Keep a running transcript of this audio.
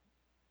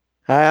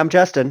Hi, I'm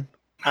Justin.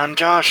 I'm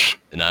Josh.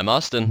 And I'm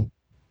Austin.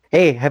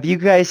 Hey, have you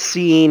guys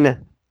seen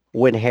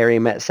When Harry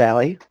Met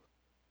Sally?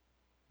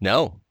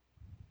 No.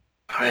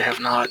 I have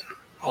not.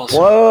 Also,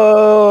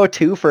 Whoa,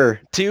 twofer.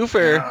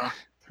 Twofer.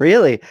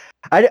 Really?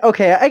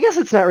 Okay, I guess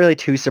it's not really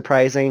too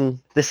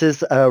surprising. This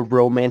is a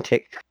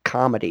romantic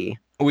comedy.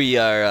 We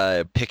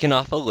are picking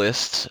off a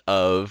list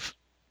of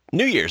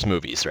New Year's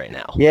movies right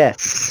now.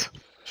 Yes.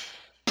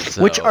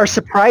 So, Which are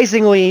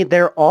surprisingly,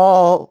 they're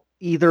all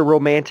either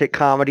romantic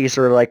comedies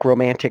or like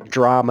romantic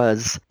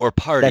dramas. or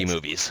party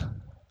movies.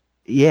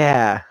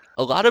 Yeah.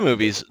 A lot of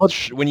movies,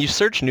 when you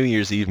search New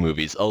Year's Eve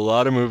movies, a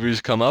lot of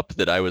movies come up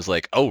that I was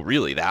like, oh,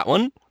 really, that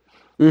one?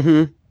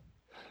 Mm-hmm.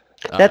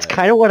 That's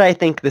kind of what I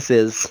think this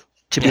is,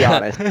 to be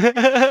honest.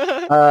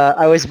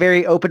 I was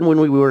very open when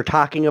we were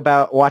talking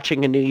about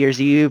watching a New Year's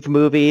Eve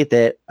movie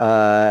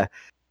that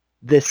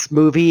this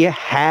movie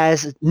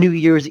has New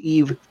Year's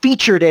Eve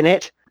featured in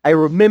it. I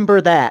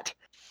remember that.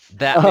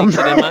 That makes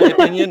it, in my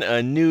opinion,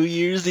 a New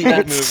Year's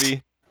Eve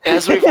movie.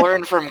 As we've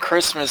learned from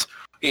Christmas,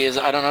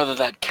 I don't know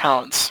that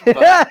counts. But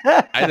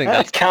I think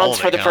that counts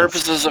for the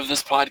purposes of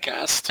this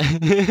podcast.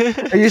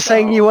 Are you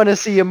saying you want to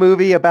see a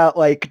movie about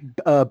like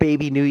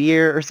Baby New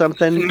Year or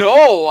something?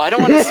 No, I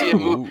don't want to see a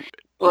movie.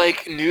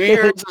 Like New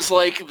Year's is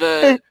like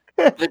the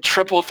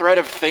triple threat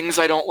of things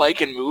I don't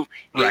like in movies.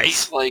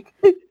 Right.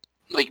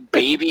 Like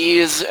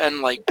babies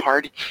and like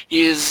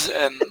parties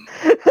and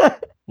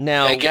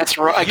now I guess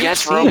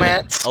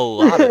romance. A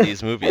lot of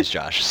these movies,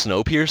 Josh.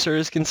 Snowpiercer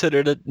is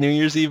considered a New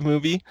Year's Eve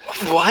movie.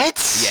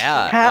 What?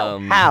 Yeah.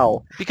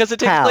 How? Because it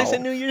takes place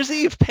at New Year's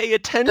Eve. Pay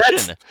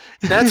attention.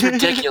 That's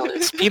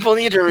ridiculous. People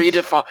need to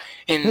redefine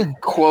in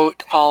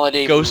quote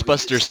holiday.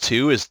 Ghostbusters movies.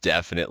 2 is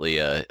definitely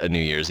a New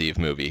Year's Eve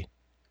movie.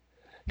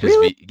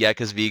 Really?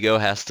 Because Vigo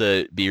has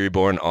to be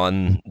reborn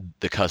on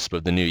the cusp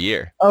of the new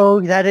year. Oh,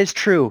 that is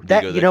true.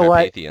 That Vigo you know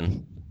Carpathian.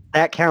 what?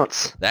 That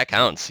counts. That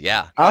counts.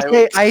 Yeah. I'll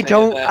say I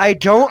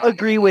don't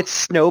agree with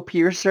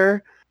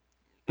Snowpiercer.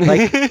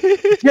 Like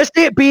just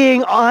it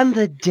being on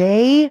the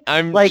day.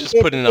 I'm like, just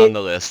putting it on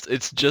the list.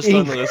 It's just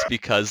on the list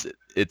because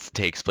it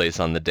takes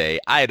place on the day.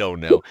 I don't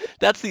know.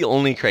 That's the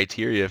only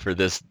criteria for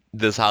this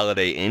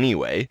holiday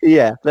anyway.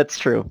 Yeah, that's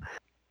true.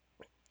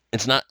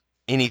 It's not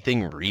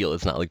anything real.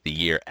 It's not like the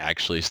year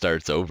actually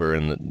starts over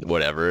and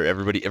whatever.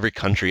 Every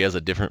country has a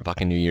different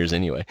fucking New Year's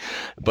anyway.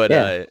 But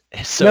yeah.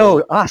 so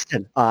no,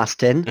 Austin.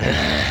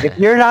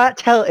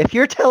 if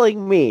you're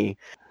telling me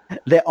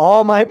that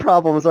all my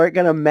problems aren't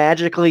going to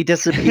magically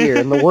disappear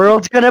and the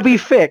world's going to be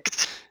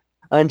fixed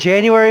on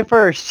January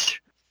 1st,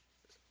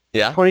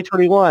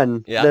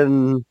 2021,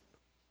 then...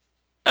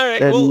 All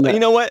right, well, you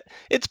know what?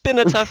 It's been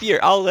a tough year.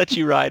 I'll let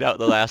you ride out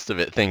the last of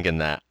it thinking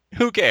that.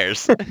 Who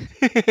cares?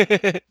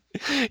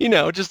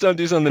 Just don't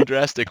do something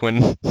drastic when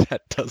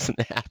that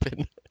doesn't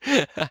happen.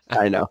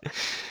 I know.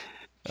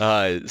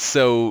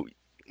 So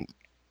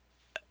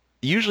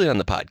usually on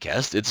the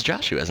podcast, it's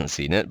Josh who hasn't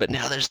seen it, but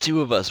now there's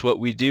two of us. What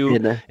we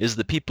do is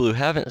the people who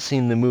haven't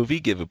seen the movie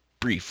give a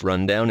brief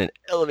rundown, an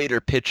elevator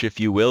pitch, if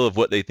you will, of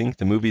what they think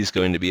the movie is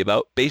going to be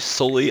about, based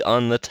solely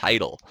on the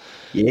title.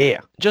 Yeah.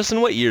 Justin,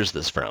 what year is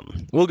this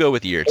from? We'll go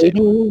with year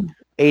 2.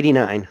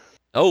 89.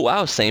 Oh,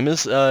 wow. Same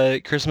as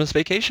Christmas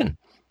Vacation.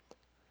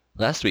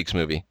 Last week's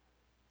movie.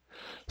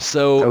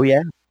 So, oh,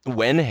 yeah.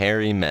 When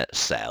Harry Met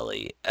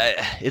Sally.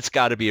 It's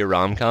got to be a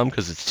rom-com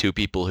because it's two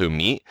people who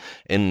meet.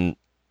 And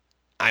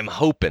I'm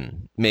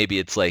hoping maybe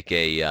it's like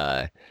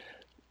a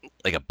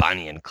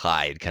Bonnie and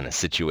Clyde kind of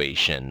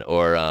situation.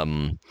 Or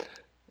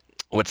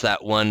what's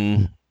that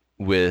one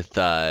with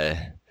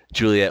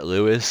Juliette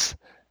Lewis?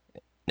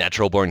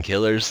 Natural Born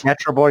Killers.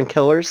 Natural Born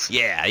Killers?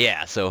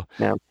 Yeah. So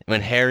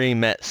when Harry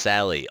met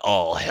Sally,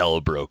 all hell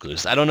broke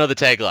loose. I don't know the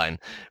tagline,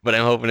 but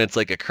I'm hoping it's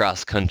like a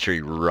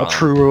cross-country romp.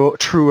 A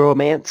true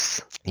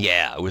romance?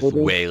 Yeah, with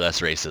way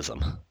less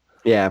racism.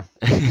 Yeah.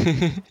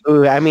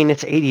 Ooh, I mean,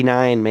 it's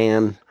 89,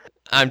 man.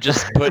 I'm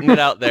just putting it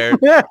out there,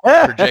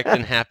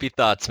 projecting happy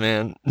thoughts,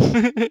 man.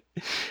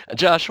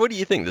 Josh, what do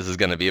you think this is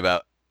going to be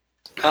about?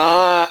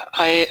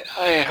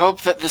 I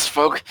hope that this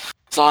focuses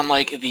on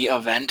like the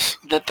event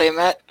that they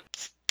met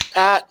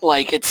at.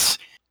 Like it's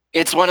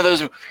one of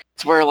those.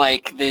 It's where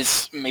like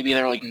maybe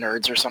they're like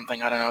nerds or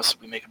something. I don't know. So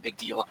we make a big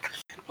deal.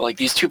 But like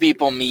these two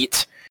people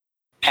meet,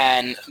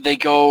 and they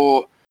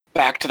go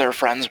back to their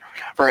friends,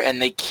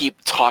 and they keep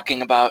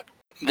talking about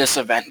this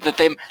event that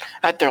they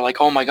met. They're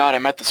like, oh my god, I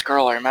met this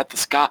girl, or I met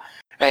this guy,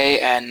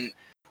 and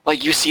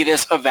like you see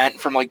this event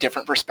from like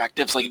different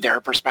perspectives, like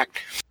their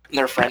perspective, and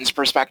their friends'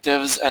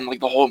 perspectives, and like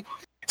the whole,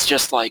 it's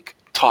just like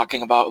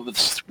talking about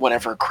this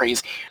whatever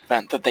crazy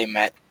event that they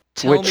met.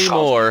 Tell me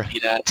more.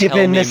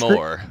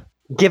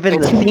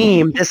 Given the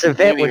theme, this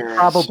event would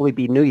probably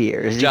be New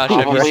Year's. Josh,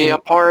 probably a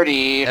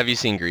party. Have you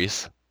seen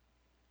Grease?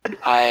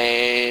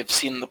 I've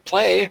seen the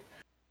play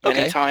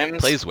many times.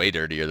 Play's way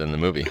dirtier than the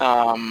movie.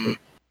 I'm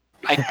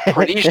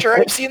pretty sure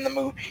I've seen the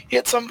movie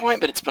at some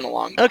point, but it's been a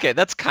long time. Okay,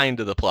 that's kind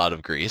of the plot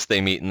of Grease.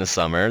 They meet in the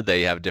summer.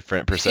 They have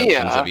different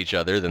perceptions of each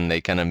other. Then they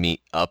kind of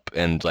meet up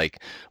and like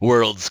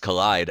worlds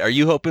collide. Are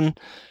you hoping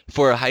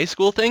for a high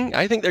school thing?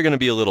 I think they're going to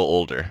be a little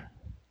older.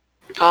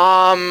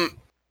 Yeah,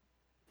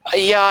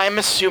 I'm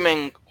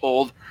assuming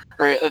old.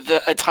 Or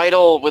a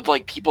title with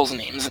like people's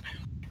names.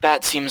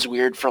 That seems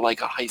weird for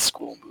like a high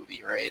school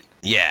movie, right?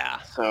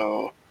 Yeah.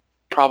 So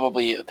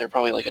they're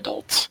probably like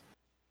adults.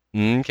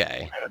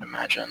 Okay. I would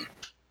imagine.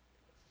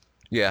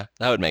 Yeah,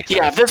 that would make sense.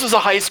 Yeah, if this was a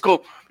high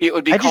school, it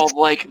would be called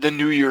like the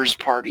New Year's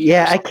Party.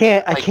 Yeah, I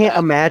can't that.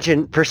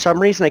 imagine. For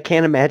some reason, I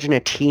can't imagine a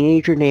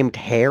teenager named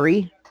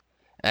Harry.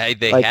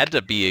 They had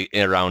to be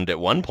around at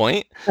one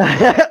point.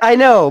 I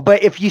know,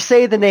 but if you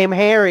say the name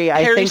Harry,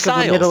 I think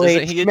Styles. of a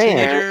middle-aged Isn't he a man.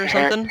 teenager or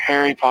something?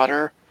 Harry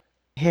Potter.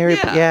 Harry,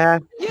 yeah,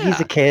 he's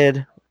a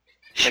kid.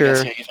 Sure.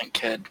 I guess, he's a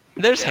kid.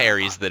 There's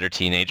Harrys that are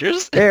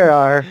teenagers. There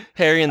are.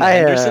 Harry and the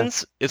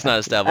Hendersons. It's not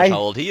established how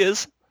old he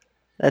is.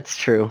 That's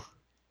true.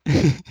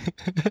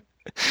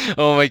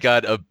 Oh my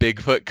god, a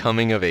Bigfoot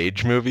coming of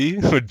age movie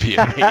would be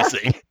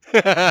amazing.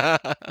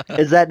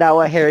 Is that not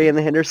what Harry and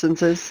the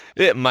Hendersons is?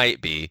 It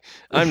might be.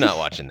 I'm not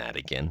watching that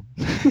again.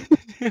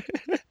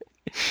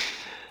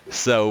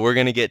 So we're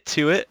going to get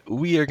to it.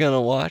 We are going to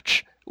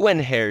watch When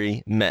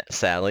Harry Met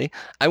Sally.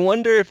 I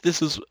wonder if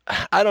this is...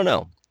 I don't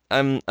know.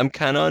 I'm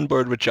kind of on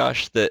board with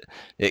Josh that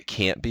it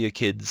can't be a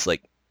kid's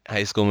like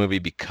high school movie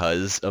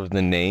because of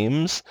the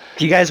names.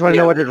 Do you guys want to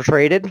know what it's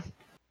rated?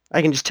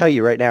 I can just tell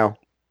you right now.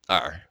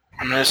 R.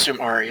 I'm going to assume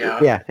R, yeah.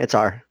 Yeah, it's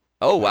R.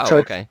 Oh, wow, So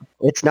okay.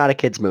 It's not a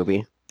kid's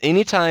movie.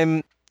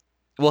 Anytime...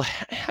 Well,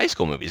 high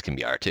school movies can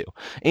be R too.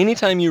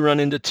 Anytime you run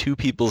into two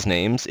people's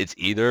names, it's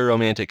either a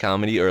romantic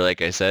comedy or,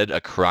 like I said,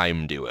 a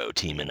crime duo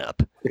teaming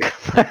up.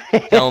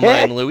 Thelma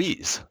and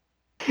Louise.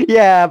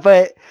 Yeah,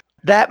 but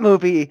that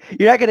movie,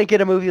 you're not gonna get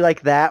a movie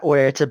like that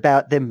where it's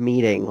about them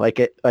meeting. Like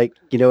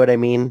you know what I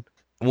mean?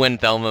 When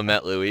Thelma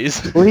met Louise.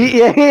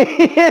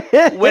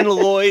 When When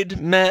Lloyd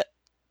met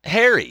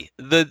Harry,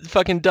 the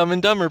fucking Dumb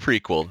and Dumber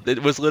prequel.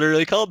 It was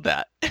literally called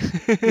that.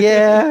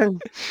 Yeah.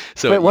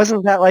 So But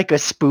wasn't that like a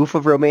spoof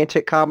of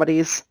romantic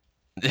comedies?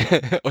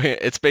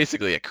 it's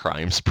basically a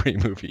crime spree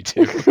movie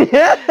too.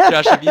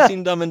 Josh, have you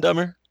seen Dumb and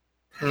Dumber?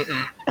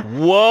 Mm-mm.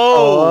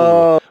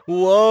 Whoa!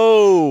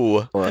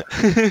 Whoa!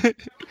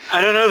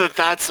 I don't know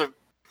that's a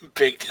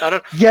big... I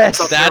don't... Yes!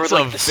 That's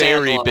like, a The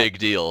very Sandlot. big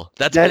deal.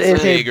 That's That is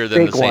a bigger than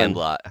The big one.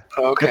 Sandlot.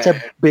 Okay. That's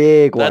a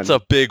big one. That's a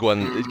big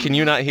one. Can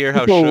you not hear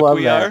how People shook love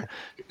we that. are?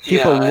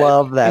 People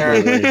love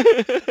that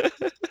movie.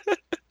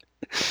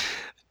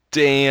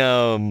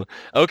 Damn.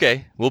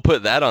 Okay, we'll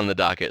put that on the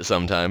docket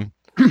sometime.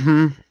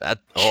 Mhm.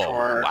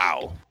 Sure.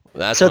 Wow.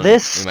 That's So one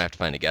this- we might have to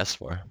find a guest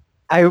for.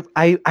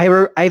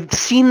 I've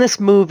seen this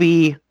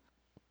movie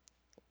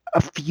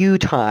a few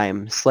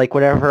times.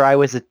 Whenever I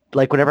was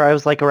like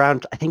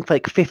around, I think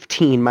like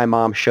 15, my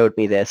mom showed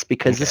me this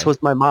because this Okay.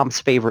 was my mom's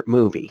favorite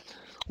movie.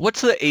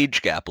 What's the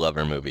age gap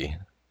lover movie?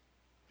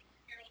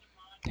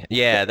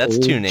 Yeah, that's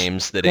two Age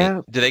names that Gap?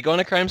 ain't. Do they go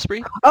on a crime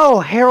spree? Oh,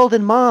 Harold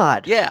and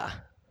Maude. Yeah.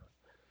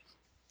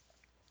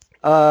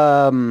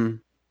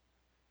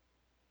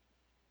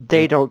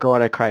 They don't go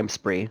on a crime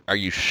spree. Are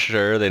you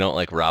sure they don't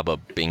like rob a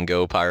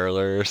bingo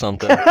parlor or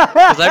something?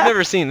 Because I've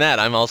never seen that.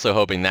 I'm also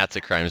hoping that's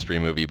a crime spree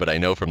movie, but I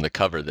know from the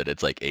cover that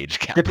it's like age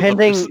gap.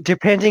 lovers.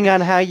 Depending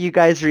on how you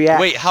guys react.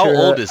 Wait, how to,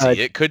 old is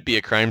he? It could be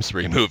a crime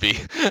spree movie.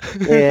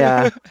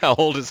 Yeah. How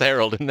old is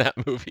Harold in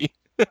that movie?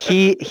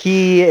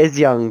 He is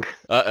young.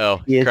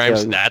 Uh-oh. He is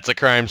Crimes, young. that's a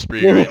crime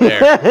spree right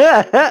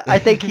there. I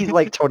think he's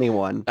like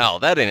 21. Oh,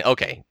 that ain't...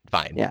 Okay,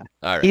 fine. Yeah.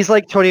 All right. He's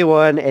like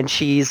 21 and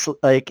she's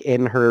like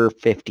in her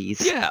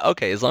 50s. Yeah,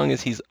 okay. As long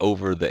as he's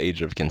over the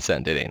age of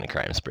consent, it ain't a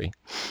crime spree.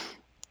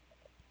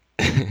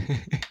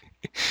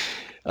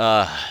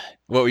 What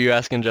were you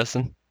asking,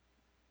 Justin?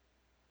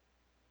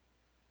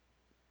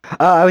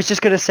 I was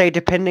just going to say,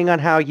 depending on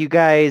how you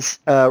guys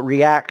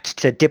react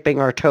to dipping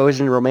our toes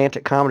in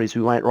romantic comedies,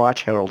 we might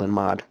watch Harold and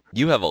Maude.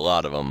 You have a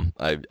lot of them,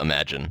 I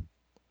imagine.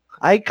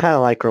 I kind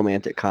of like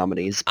romantic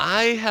comedies.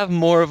 I have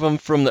more of them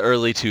from the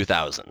early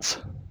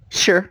 2000s.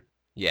 Sure.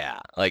 Yeah,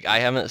 like I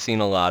haven't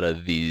seen a lot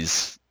of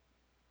these,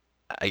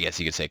 I guess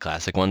you could say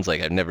classic ones.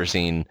 Like I've never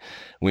seen,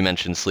 we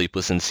mentioned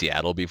Sleepless in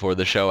Seattle before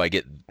the show. I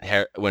get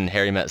When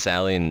Harry Met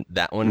Sally and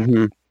that one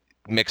Mhm.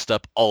 mixed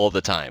up all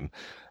the time.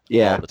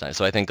 Yeah. All the time.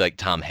 So I think like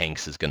Tom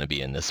Hanks is going to be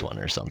in this one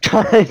or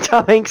something.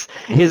 Tom Hanks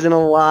is in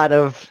a lot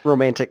of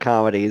romantic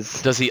comedies.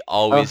 Does he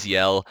always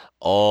yell,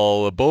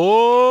 all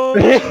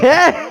aboard?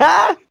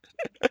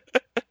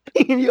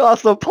 He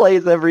also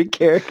plays every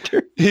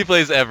character. He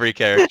plays every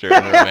character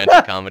in the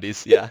romantic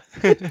comedies, yeah.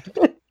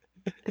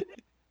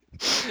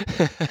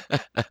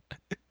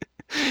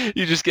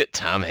 You just get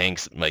Tom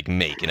Hanks like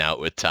making out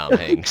with Tom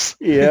Hanks.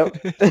 Yep.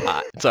 It's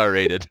hot. It's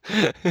R-rated.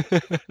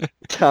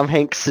 Tom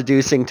Hanks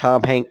seducing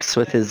Tom Hanks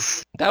with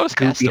his That was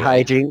goofy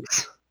Castaway.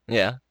 hijinks.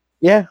 Yeah.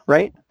 Yeah,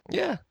 right?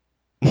 Yeah.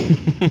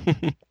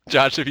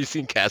 Josh, have you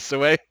seen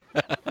Castaway?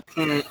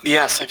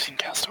 Yes, I've seen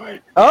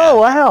Castaway.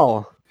 Oh,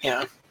 wow.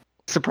 Yeah.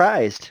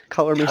 Surprised.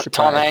 Color me Tom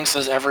surprised. Hanks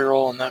has every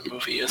role in that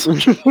movie.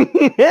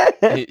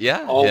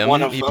 Yeah. Oh, Him,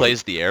 one of he them.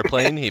 plays the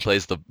airplane. He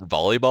plays the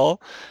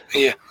volleyball.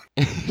 Yeah.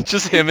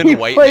 Just him in He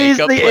white plays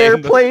makeup the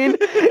playing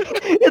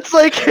airplane. It's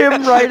like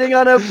him riding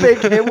on a big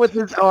him with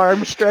his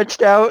arm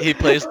stretched out. He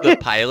plays the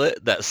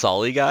pilot, that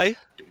Solly guy.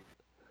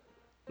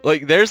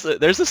 Like, there's a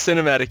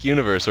cinematic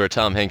universe where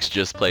Tom Hanks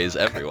just plays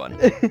everyone.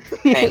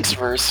 Thanks,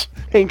 verse.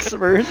 Hanks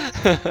verse.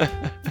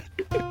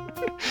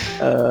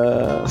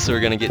 So we're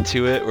gonna get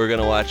to it. We're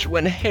gonna watch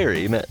When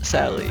Harry Met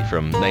Sally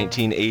from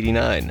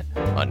 1989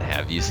 on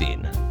Have You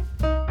Seen?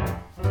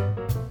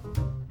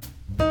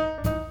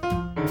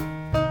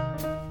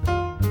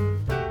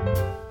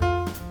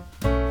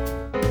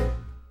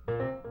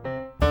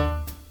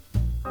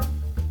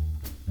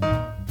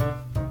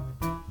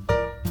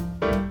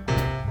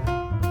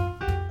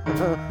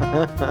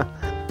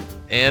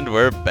 And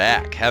we're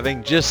back,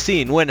 having just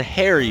seen When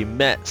Harry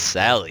Met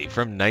Sally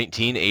from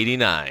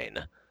 1989.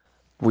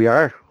 We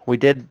are. We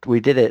did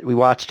it. We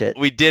watched it.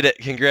 We did it.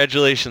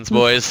 Congratulations,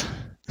 boys.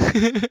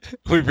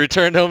 We've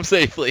returned home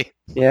safely.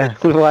 Yeah,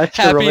 we watched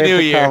a Happy New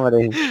romantic Year.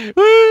 comedy.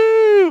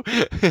 Woo!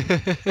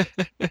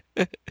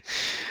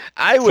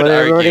 I would what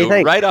everybody argue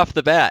thinks. right off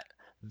the bat,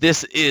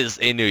 this is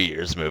a New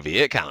Year's movie.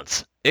 It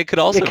counts. It could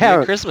also It be a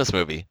counts. Christmas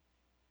movie.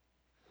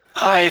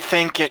 I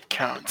think it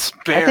counts.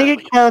 I Barely.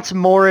 think it counts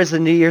more as a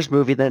New Year's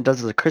movie than it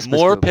does as a Christmas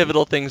More movie.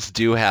 pivotal things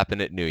do happen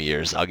at New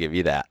Year's. I'll give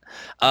you that.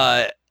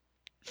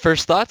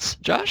 First thoughts,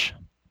 Josh?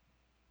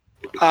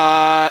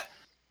 I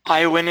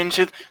went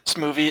into this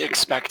movie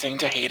expecting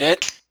to hate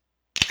it,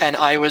 and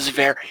I was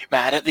very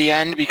mad at the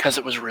end because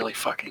it was really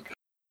fucking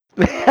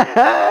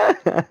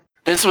good.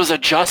 This was a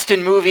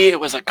Justin movie. It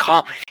was a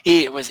comedy.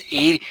 It was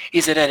 80s.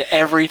 It had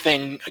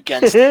everything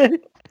against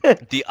it.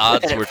 The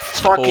odds And it were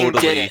fucking did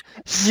totally it.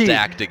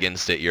 stacked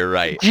against it. You're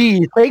right.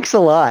 Gee, thanks a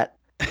lot.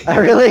 I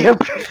really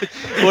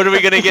What are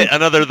we gonna get?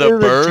 Another The It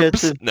was a Burbs?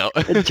 Justin- No.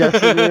 a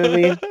Justin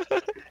movie.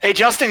 A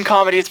Justin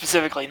comedy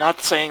specifically,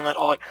 not saying that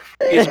all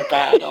is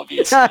bad,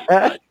 obviously.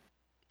 But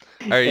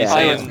Are you Yeah.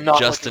 I was saying not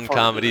Justin looking forward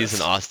to comedies this.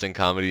 and Austin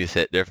comedies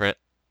hit different?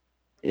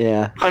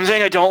 Yeah. I'm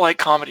saying I don't like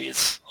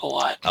comedies a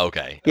lot.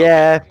 Okay.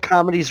 Yeah,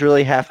 comedies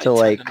really have I to tend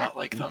like. to not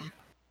like them.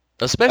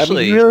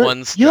 Especially you really-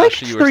 ones You like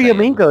Josh, you were Three saying.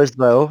 Amigos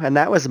though, and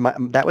that was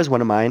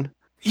one of mine.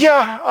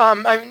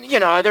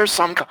 Yeah, there's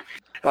some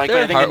like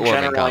They're I think in heartwarming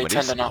general I comedies.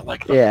 tend to not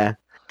like them. Yeah.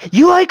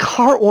 You like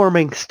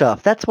heartwarming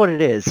stuff. That's what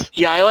it is.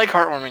 Yeah, I like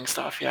heartwarming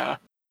stuff. Yeah,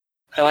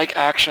 I like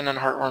action and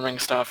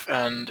heartwarming stuff,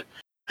 and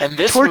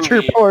this Torture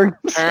movie porn.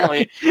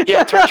 apparently,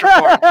 yeah, torture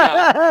porn.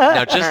 Yeah.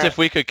 Now, just if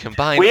we could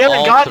combine We haven't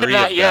all gotten to three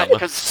that of yet them.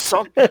 because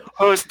some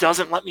host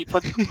doesn't let me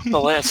put the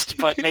list,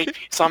 but maybe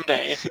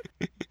someday.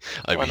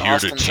 I'm when here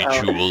to Austin's teach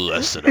out. you a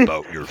lesson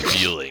about your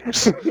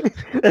feelings.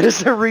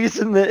 There's a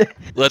reason that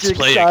Let's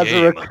play a Jigsaw's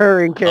game.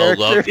 recurring A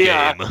character. love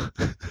Yeah. game.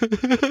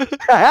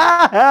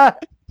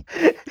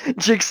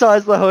 Jigsaw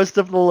is the host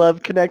of the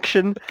Love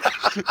Connection.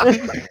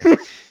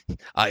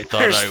 I thought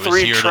There's I was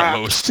 3 here to traps.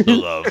 host the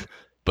love,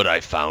 but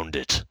I found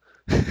it.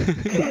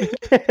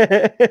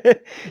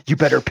 You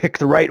better pick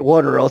the right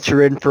one or else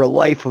you're in for a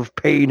life of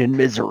pain and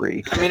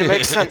misery. I mean, it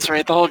makes sense,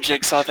 right? The whole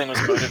Jigsaw thing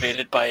was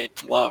motivated by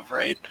love,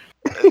 right?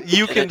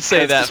 You can Because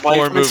say that his wife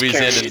 4 movies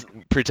in miscarried.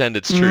 and pretend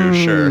it's true,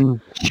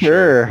 sure.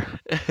 Sure.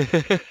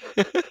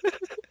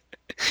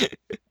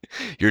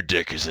 Your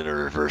dick is in a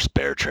reverse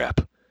bear trap.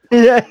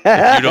 If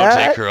If you don't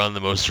take her on the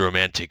most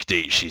romantic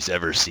date she's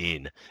ever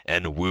seen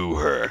and woo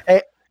her,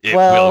 Eh, it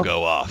well- will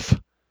go off.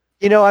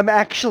 You know, I'm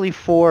actually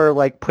for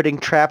like putting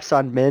traps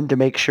on men to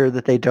make sure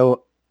that they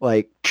don't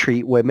like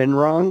treat women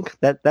wrong.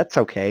 That's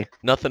okay.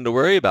 Nothing to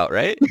worry about,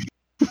 right?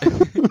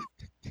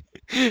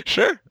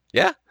 Sure,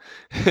 yeah.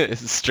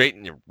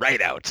 Straighten you right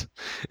out.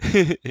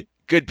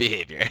 Good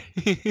behavior.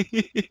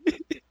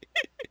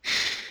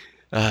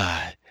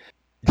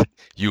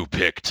 You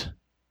picked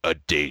a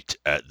date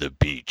at the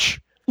beach,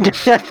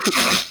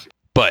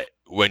 but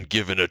when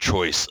given a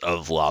choice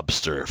of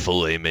lobster,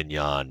 filet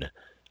mignon,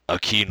 a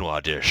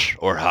quinoa dish,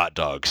 or hot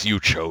dogs, you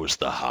chose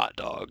the hot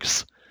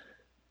dogs.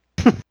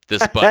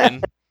 This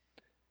button,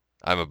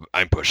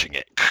 I'm pushing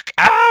it.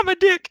 I'm a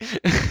dick.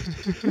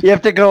 You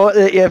have to go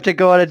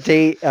on a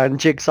date on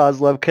Jigsaw's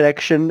Love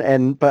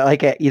Connection, but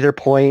like at either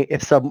point,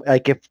 if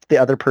the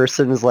other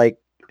person is like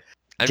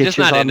I'm just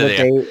ditches not on into the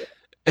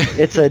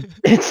the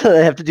date,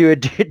 they have to do a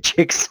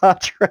Jigsaw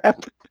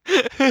trap.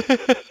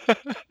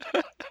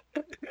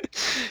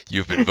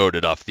 You've been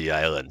voted off the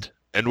island.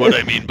 And what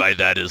I mean by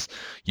that is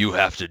you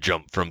have to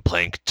jump from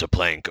plank to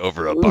plank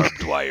over a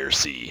barbed wire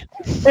sea.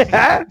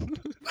 I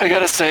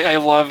gotta say, I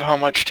love how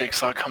much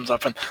Jigsaw comes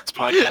up in this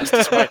podcast.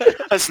 Despite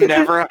us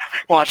never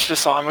watched a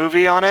Saw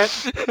movie on it.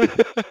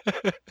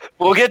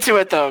 We'll get to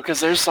it though, because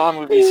there's Saw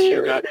movies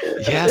here.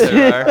 Yeah,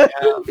 there are.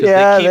 'Cause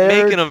Yeah, they keep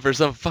there- making them for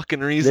some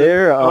fucking reason.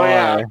 There Oh are.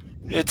 yeah,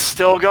 it's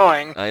still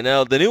going. I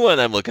know. The new one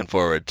I'm looking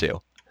forward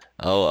to.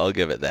 I'll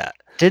give it that.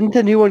 Didn't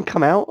the new one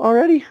come out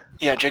already?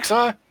 Yeah,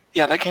 Jigsaw.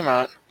 Yeah, that came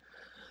out.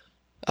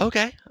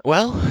 Okay.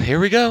 Well, here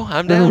we go.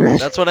 I'm down.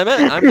 That's what I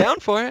meant. I'm down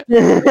for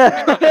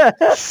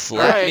it.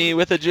 Slap Alright. me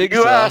with a You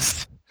jigsaw.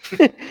 asked.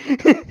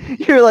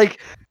 You're like,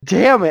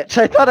 damn it!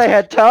 I thought I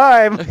had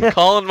time.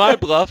 Calling my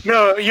bluff.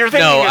 No, you're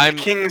thinking No, of I'm-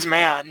 King's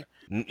Man.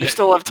 You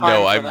still have time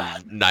No, for I'm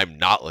that. I'm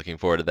not looking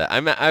forward to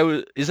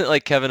that. Isn't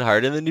like Kevin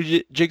Hart in the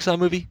new Jigsaw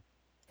movie?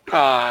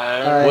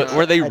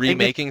 Were they I think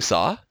remaking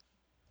Saw?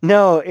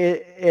 No,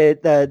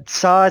 it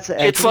Saw. I it's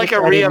think like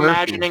it's a Eddie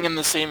Murphy. reimagining in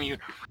the same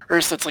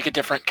universe. That's like a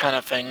different kind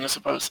of thing, I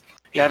suppose.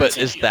 You haven't But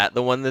seen is it yet. that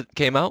the one that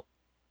came out?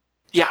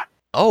 Yeah.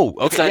 Oh,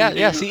 It's okay, that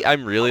yeah. new- See,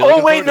 I'm really Oh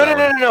looking wait, forward to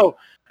that one.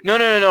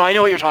 no. I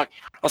know what you're talking.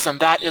 Listen,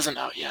 that isn't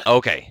out yet.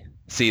 Okay,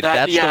 see,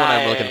 that's the one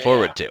I'm looking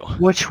forward to.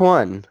 Which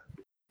one?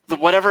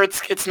 Whatever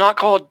it's not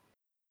called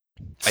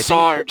I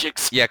Saw think- or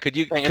Jigsaw. Yeah, could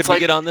we like,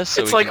 get on this?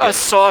 So it's we like can a get...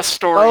 Saw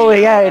story. Oh or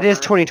yeah, it is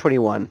whatever.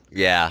 2021.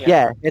 Yeah.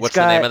 Yeah, it's What's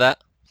got the name of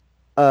that?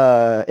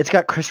 it's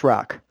got Chris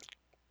Rock.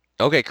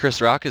 Okay,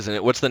 Chris Rock is in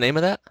it. What's the name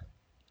of that?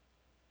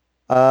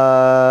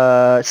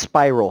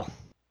 Spiral.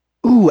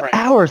 Ooh, Right.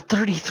 hour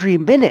 33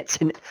 minutes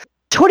in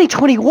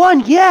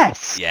 2021.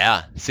 Yes.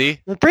 Yeah. See,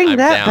 Bring I'm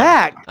that down.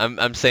 back.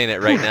 I'm saying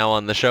it right now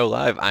on the show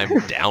live. I'm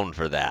down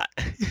for that.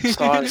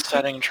 Saw is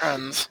setting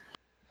trends,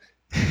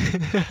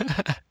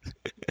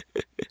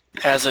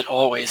 as it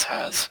always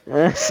has.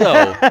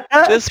 So,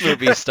 this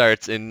movie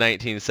starts in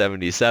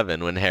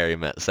 1977 when Harry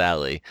met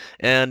Sally,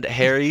 and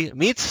Harry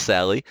meets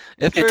Sally.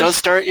 At It first, does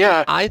start,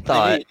 yeah. I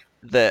thought meet.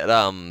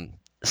 that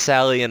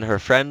Sally and her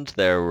friend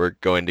there were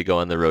going to go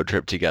on the road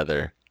trip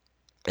together.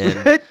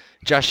 And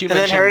Josh, you And then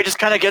mentioned Harry just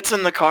kind of gets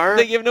in the car.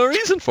 they give no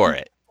reason for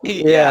it.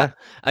 Yeah.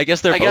 I guess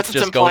they're I both guess it's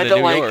just going implied to that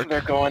New like York.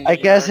 they're going. To I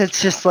New guess York.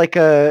 it's just like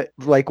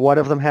one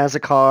of them has a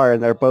car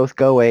and they're both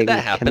going. That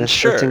Can happens, this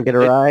sure. person get a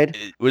ride?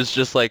 It was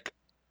just like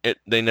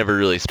they never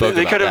really spoke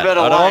They about could have that. been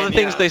a About all the line,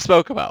 things yeah. they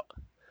spoke about.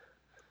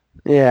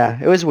 Yeah,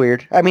 it was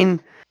weird. I mean,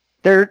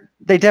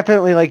 they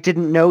definitely like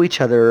didn't know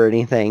each other or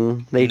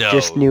anything. They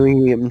just No.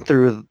 knew him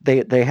through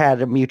they had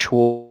a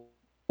mutual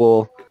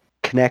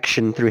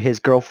connection through his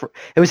girlfriend.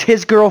 It was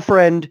his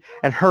girlfriend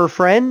and her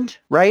friend,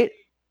 right?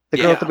 The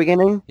girl at the Yeah.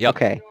 beginning? Yep.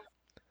 Okay.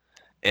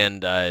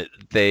 And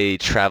they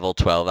travel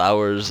 12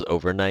 hours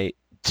overnight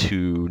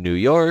to New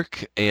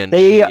York, and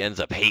They- she ends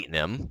up hating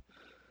him.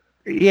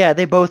 Yeah,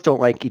 they both don't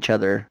like each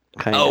other,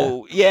 kind of.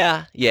 Oh,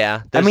 yeah.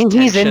 I There's mean,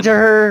 he's tension. into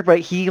her, but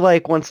he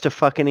like wants to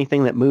fuck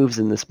anything that moves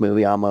in this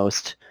movie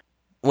almost.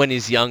 When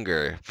he's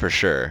younger, for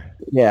sure.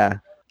 Yeah.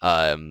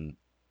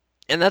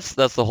 And that's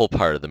the whole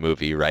part of the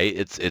movie, right?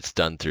 It's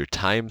done through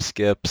time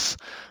skips,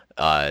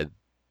 and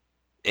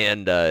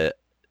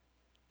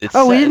it's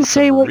Oh, we set in didn't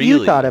say some what you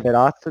really- thought of it,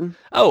 Austin.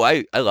 Oh,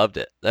 I loved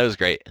it. That was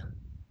great.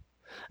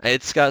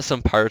 It's got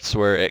some parts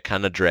where it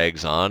kind of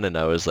drags on, and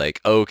I was like,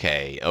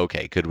 okay,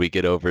 could we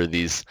get over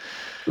these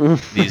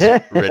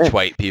rich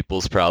white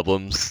people's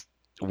problems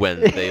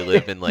when they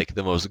live in like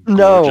the most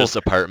No. gorgeous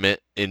apartment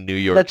in New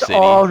York That's City?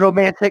 all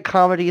romantic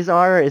comedies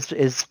are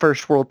is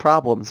first world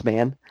problems,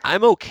 man.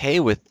 I'm okay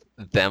with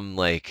them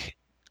like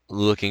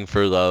looking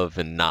for love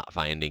and not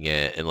finding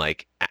it, and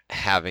like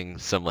having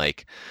some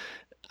like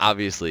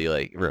obviously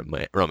like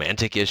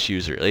romantic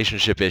issues,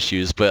 relationship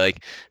issues, but like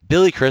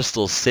Billy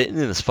Crystal's sitting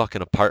in this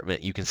fucking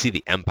apartment. You can see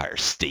the Empire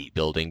State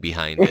Building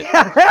behind it.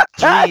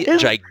 Three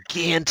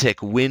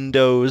gigantic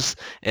windows,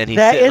 and he's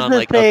That sitting is on the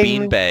like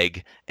thing. a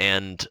beanbag,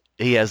 and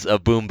he has a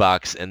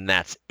boombox, and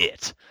that's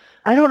it.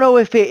 I don't know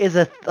if it is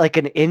like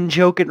an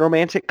in-joke in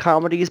romantic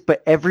comedies,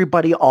 but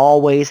everybody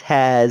always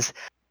has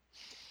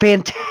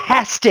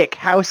fantastic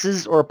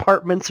houses or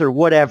apartments or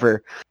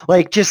whatever.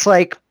 Like just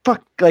like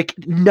fuck like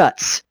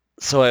nuts.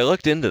 So I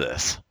looked into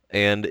this,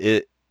 and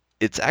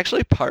it's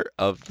actually part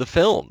of the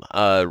film.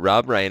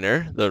 Rob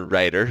Reiner, the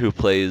writer who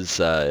plays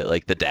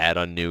like the dad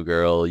on New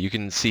Girl, you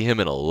can see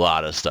him in a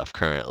lot of stuff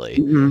currently.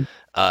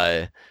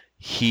 Mm-hmm.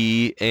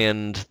 He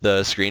and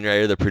the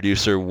screenwriter, the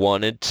producer,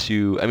 wanted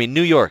to... I mean,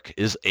 New York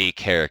is a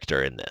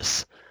character in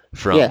this.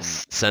 From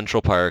Yes.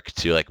 Central Park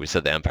to, like we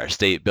said, the Empire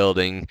State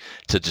Building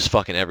to just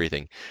fucking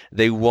everything.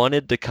 They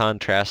wanted to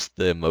contrast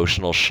the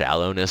emotional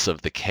shallowness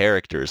of the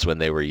characters when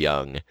they were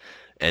young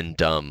and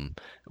dumb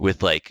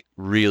with like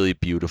really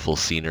beautiful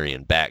scenery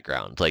and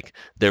background. Like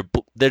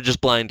they're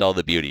just blind to all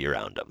the beauty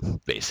around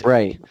them, basically.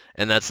 Right.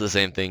 And that's the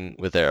same thing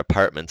with their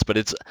apartments. But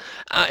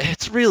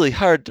it's really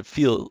hard to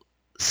feel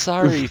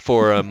sorry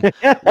for him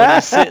when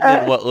he's sitting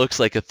in what looks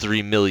like a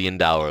 $3 million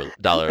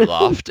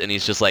loft, and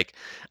he's just like,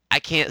 I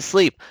can't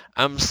sleep.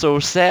 I'm so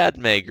sad,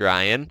 Meg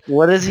Ryan.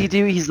 What does he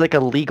do? He's like a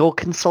legal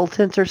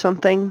consultant or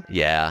something?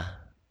 Yeah.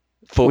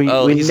 We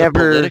He's a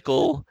never-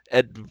 political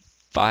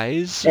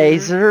advisor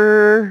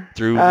Azer.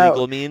 through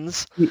legal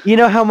means. You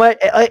know how much?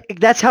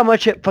 That's how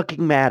much it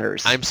fucking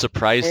matters. I'm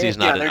surprised he's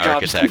not Yeah, an their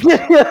job's-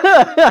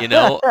 architect. You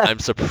know, I'm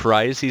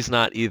surprised he's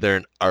not either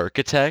an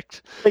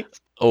architect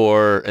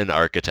or an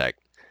architect.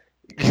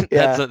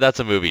 Yeah. That's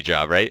a movie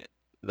job, right?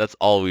 That's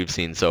all we've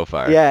seen so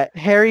far. Yeah,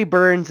 Harry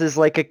Burns is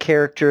like a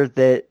character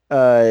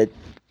that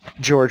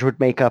George would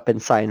make up in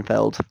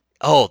Seinfeld.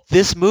 Oh,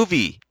 this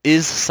movie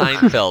is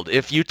Seinfeld.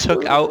 If you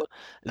took out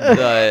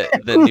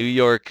the New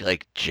York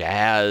like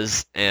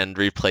jazz and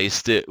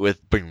replaced it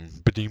with boom,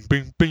 ba-ding,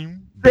 boom,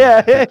 boom,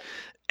 Yeah.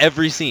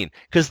 every scene,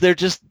 because they're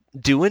just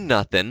doing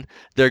nothing.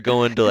 They're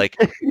going to like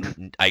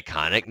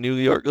iconic New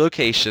York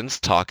locations,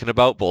 talking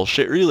about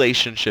bullshit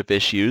relationship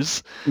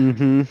issues.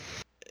 Mm-hmm.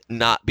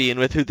 not being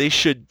with who they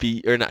should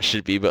be, or not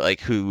should be, but like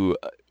who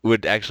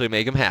would actually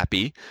make them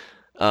happy.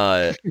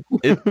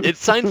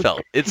 It's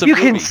Seinfeld. It's a You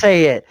movie. can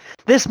say it.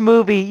 This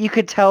movie, you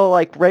could tell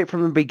like right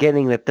from the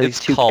beginning that these It's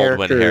two called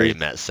characters. When Harry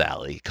Met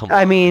Sally. Come on.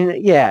 I mean,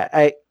 yeah,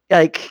 I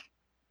like.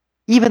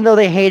 Even though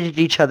they hated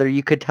each other,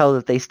 you could tell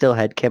that they still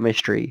had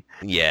chemistry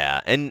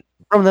Yeah, and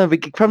from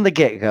the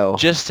get-go.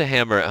 just to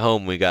hammer it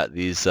home, we got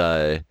these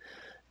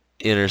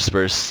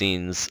interspersed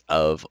scenes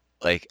of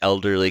like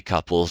elderly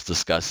couples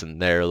discussing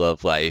their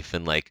love life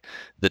and like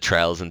the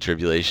trials and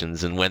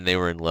tribulations and when they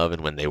were in love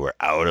and when they were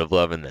out of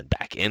love and then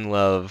back in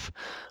love.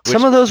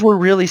 Some of those were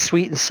really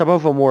sweet, and some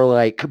of them were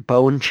like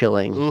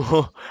bone-chilling.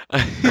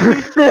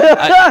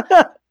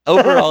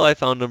 Overall, I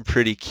found them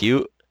pretty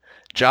cute.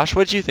 Josh,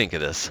 what'd you think of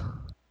this?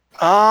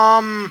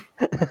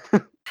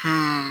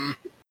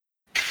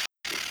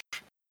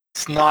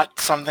 It's not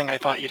something I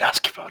thought you'd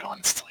ask about,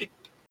 honestly.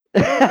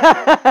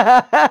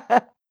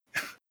 I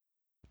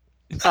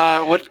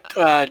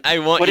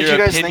want what did your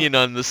you guys opinion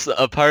on this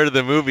a part of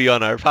the movie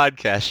on our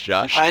podcast,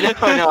 Josh. I know.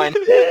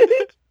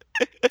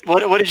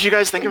 What did you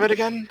guys think of it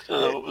again?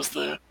 What was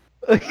the...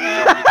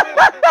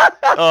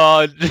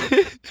 Oh,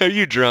 are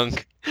you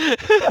drunk?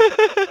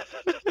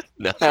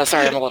 No. No,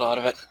 sorry, I'm a little out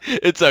of it.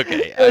 It's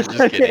okay. I'm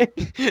just kidding.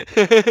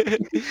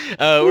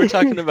 We're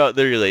talking about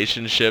the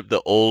relationship,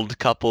 the old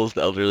couples,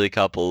 the elderly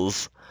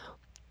couples.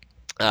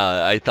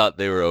 I thought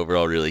they were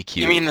overall really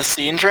cute. You mean the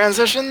scene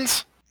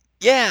transitions?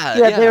 Yeah,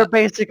 they were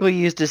basically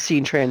used as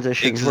scene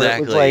transitions.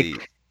 Exactly. Where it was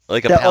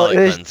like a palate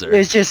cleanser. It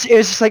was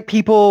just like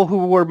people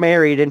who were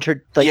married and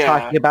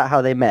talking about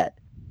how they met.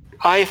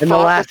 And the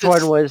last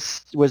one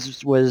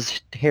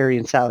was Harry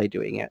and Sally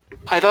doing it.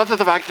 I thought that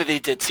the fact that they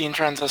did scene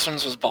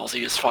transitions was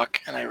ballsy as fuck,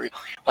 and I really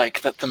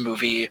like that the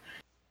movie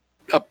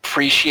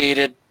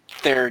appreciated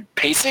their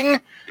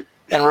pacing,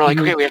 and we're like,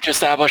 okay, we have to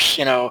establish,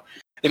 they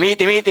meet,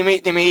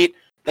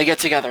 they get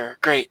together,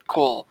 great,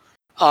 cool.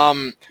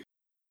 The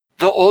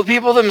old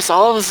people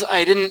themselves,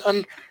 I didn't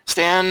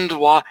understand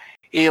why,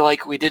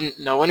 we didn't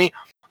know any,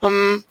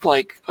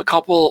 like a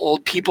couple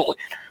old people.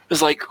 It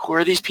was like, who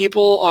are these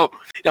people? Oh,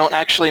 they don't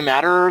actually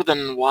matter,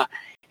 then why?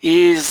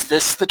 Is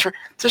this the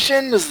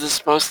transition? Is this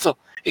supposed to...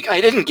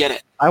 I didn't get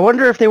it. I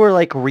wonder if they were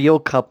like real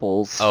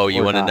couples. Oh,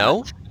 you want to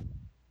know?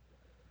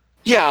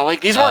 Yeah,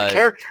 these weren't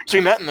characters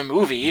we met in the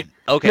movie.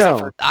 Okay,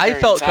 no. I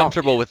felt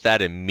comfortable with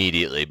that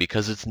immediately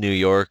because it's New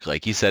York.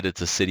 Like you said,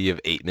 it's a city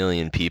of 8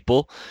 million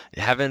people.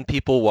 Having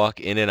people walk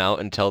in and out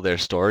and tell their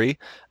story,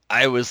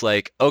 I was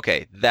like,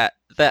 okay, that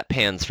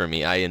pans for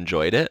me. I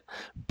enjoyed it,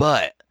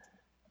 but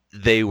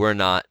they were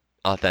not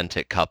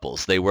authentic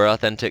couples. They were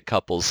authentic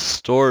couples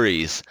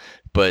stories,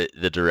 but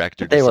the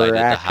director decided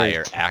to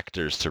hire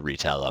actors to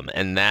retell them,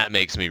 and that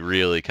makes me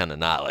really kind of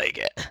not like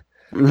it.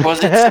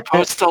 Was it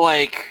supposed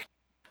to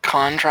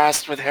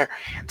contrast with Harry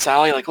and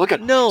Sally? Look at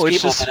people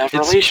that have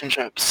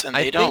relationships, and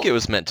they don't. I think it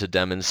was meant to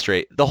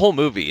demonstrate, the whole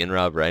movie, in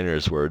Rob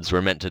Reiner's words,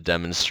 were meant to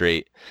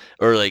demonstrate,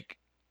 or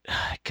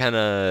kind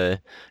of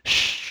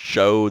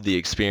show the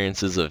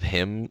experiences of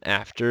him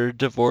after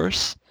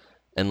divorce,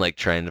 and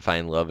trying to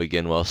find love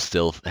again while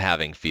still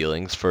having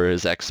feelings for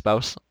his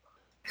ex-spouse.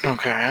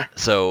 Okay.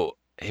 So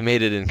he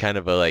made it in kind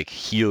of a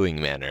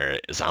healing manner,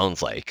 it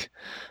sounds like.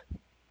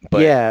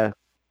 But yeah.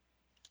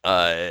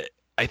 I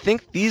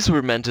think these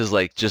were meant as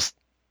just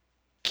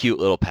cute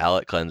little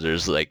palate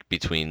cleansers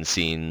between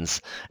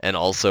scenes, and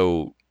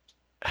also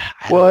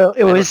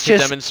it was to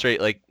just demonstrate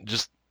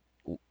just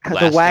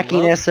the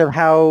wackiness of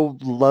how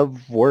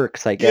love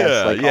works, I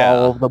guess.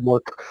 Yeah,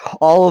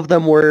 all of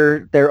them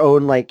were their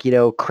own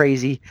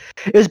crazy.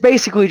 It was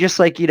basically just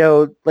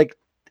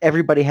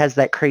everybody has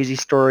that crazy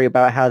story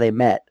about how they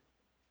met.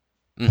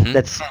 Mm-hmm.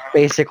 That's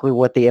basically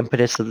what the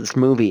impetus of this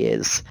movie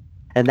is.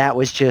 And that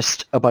was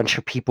just a bunch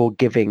of people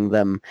giving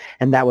them,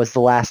 and that was the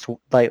last.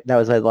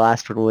 The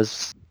last one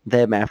was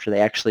them after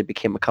they actually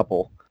became a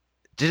couple.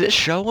 Did it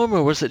show them,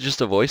 or was it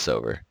just a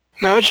voiceover?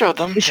 No, it showed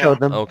them. It showed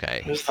them.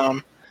 Okay. It was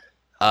them.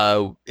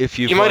 If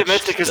you might have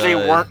missed it because they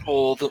weren't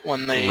old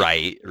when they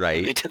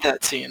they did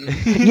that scene.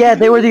 Yeah,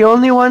 they were the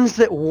only ones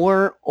that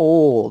weren't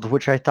old,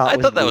 which I thought.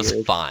 That was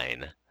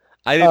fine.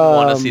 I didn't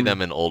want to see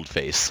them in old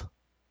face.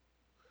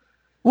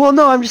 Well,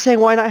 no, I'm just saying,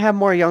 why not have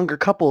more younger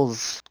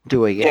couples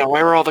doing it? Yeah,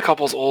 why were all the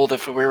couples old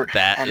if we were...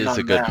 That is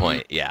a good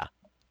point, yeah.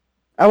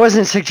 I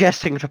wasn't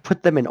suggesting to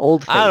put them in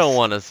old face. I don't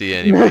want to see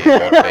anybody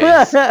in old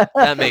face.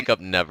 That makeup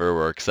never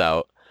works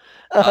out.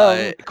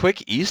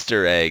 Quick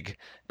Easter egg.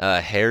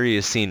 Harry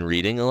is seen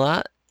reading a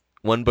lot.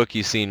 One book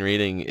you've seen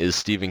reading is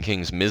Stephen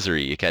King's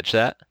Misery. You catch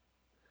that?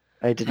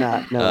 I did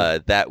not know.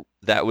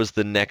 That was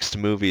the next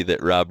movie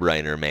that Rob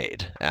Reiner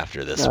made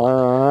after this one.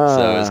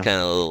 So it was kind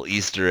of a little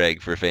Easter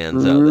egg for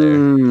fans out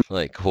there.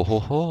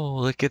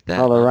 Look at that.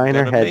 All the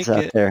Reiner heads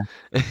out there.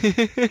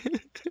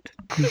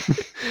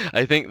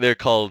 I think they're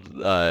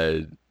called,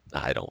 I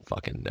don't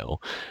fucking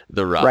know.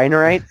 The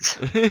Reinerites?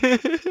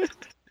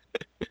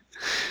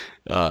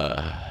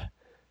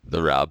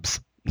 The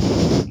Robs.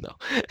 No.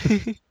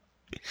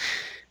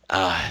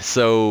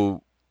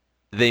 So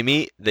they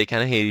meet, they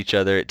kind of hate each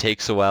other. It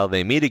takes a while.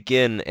 They meet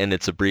again, and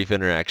it's a brief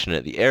interaction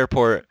at the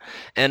airport.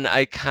 And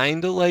I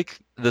kind of like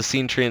the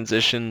scene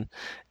transition,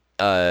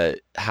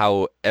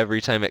 how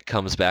every time it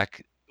comes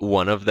back,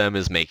 one of them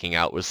is making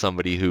out with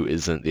somebody who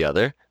isn't the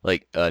other,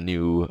 like a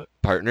new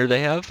partner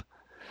they have.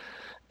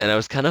 And I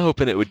was kind of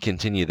hoping it would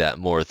continue that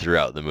more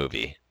throughout the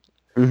movie.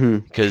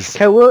 Because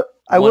I one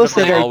will of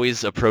say them that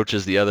always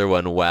approaches the other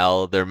one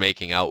while they're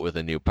making out with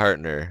a new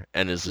partner,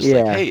 and is just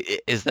like, "Hey,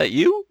 is that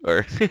you?"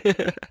 Or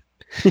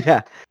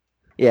yeah,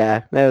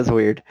 that was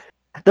weird.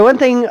 The one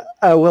thing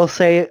I will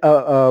say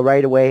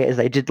right away is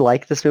I did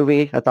like this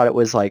movie. I thought it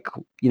was like,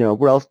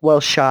 well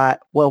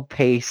shot, well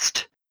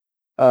paced,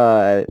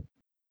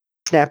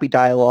 snappy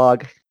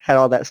dialogue, had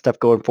all that stuff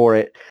going for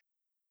it.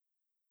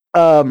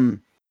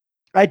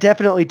 I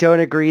definitely don't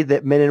agree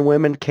that men and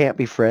women can't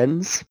be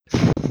friends.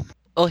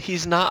 well,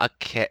 he's not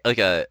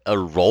a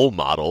role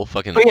model.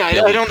 Fucking. But yeah, I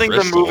Billy don't think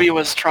the Crystal. movie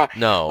was trying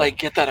No.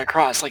 get that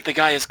across. Like the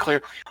guy is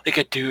clear like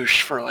a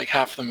douche for like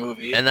half the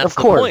movie. And that's Of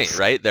the course. point,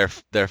 right?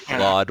 They're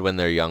flawed when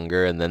they're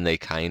younger, and then they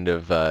kind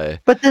of.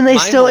 But then they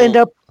still end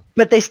up.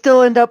 But they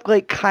still end up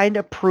like kind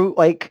of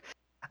like,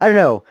 I don't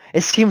know.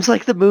 It seems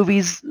like the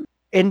movies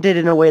ended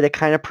in a way that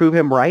kind of prove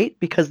him right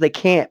because they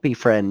can't be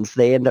friends.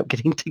 They end up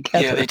getting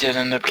together. Yeah, they did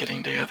end up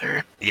getting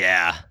together.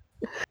 Yeah.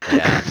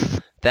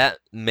 That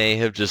may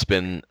have just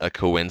been a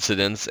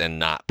coincidence and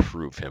not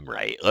prove him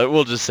right.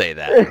 We'll just say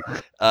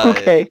that.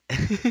 Okay.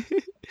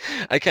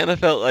 I kind of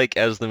felt like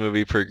as the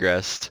movie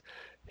progressed,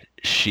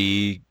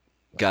 she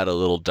got a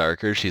little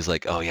darker. She's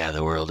like, oh yeah,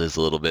 the world is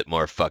a little bit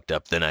more fucked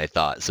up than I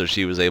thought. So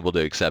she was able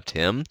to accept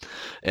him.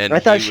 And I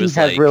thought she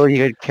had really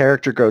good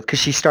character growth because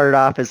she started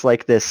off as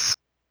like this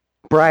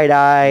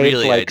bright-eyed,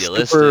 really like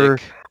super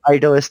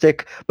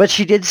idealistic, but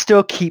she did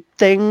still keep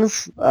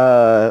things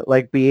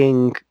like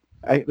being,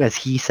 as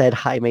he said,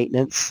 high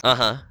maintenance.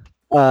 But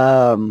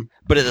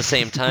at the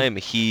same time,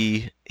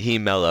 he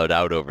mellowed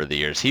out over the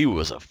years. He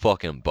was a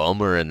fucking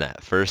bummer in those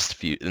first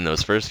few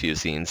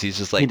scenes. He's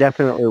just like, he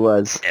definitely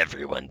was.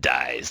 Everyone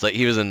dies. Like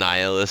he was a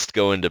nihilist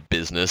going to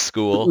business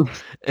school.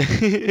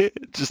 And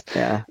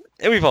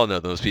we've all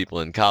known those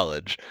people in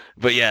college.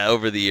 But yeah,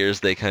 over the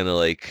years they kind of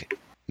like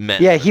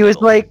met. Yeah, she was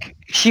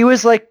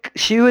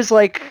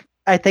like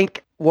I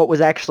think what was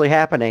actually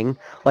happening,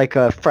 like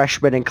a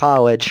freshman in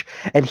college,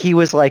 and he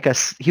was like a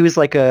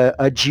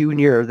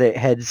junior that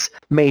has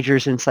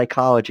majors in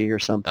psychology or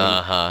something.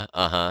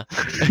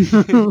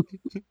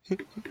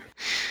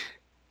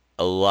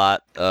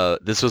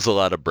 This was a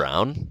lot of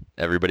brown.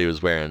 Everybody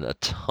was wearing a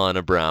ton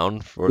of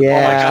brown for. Oh my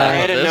god, I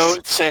had a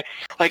note say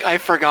like I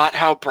forgot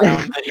how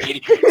brown the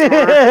 80s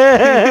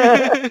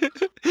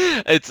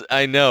were.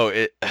 I know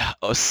it.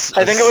 I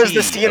think it was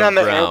the scene on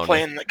the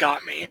airplane that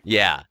got me.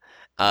 Yeah.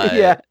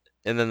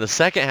 And then the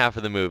second half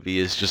of the movie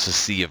is just a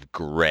sea of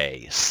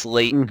gray,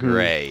 slate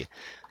gray,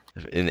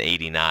 in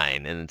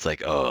 '89, and it's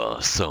like, oh,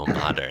 so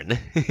modern.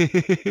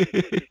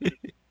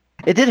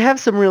 It did have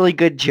some really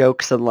good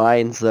jokes and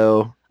lines,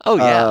 though. Oh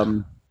yeah.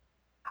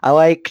 I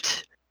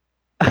liked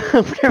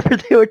whenever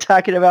they were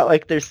talking about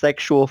like their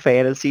sexual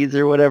fantasies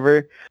or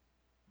whatever,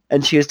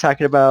 and she was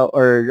talking about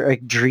or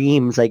like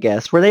dreams, I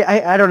guess. Were they?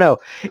 I don't know.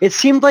 It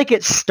seemed like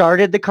it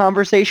started the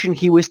conversation.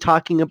 He was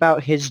talking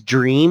about his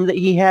dream that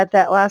he had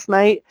that last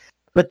night,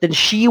 but then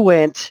she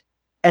went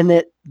and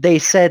that they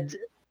said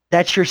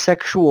that's your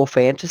sexual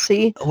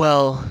fantasy.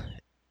 Well,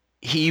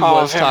 he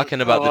was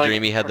talking about the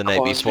dream he had the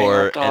night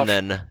before, and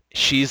then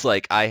she's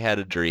like, I had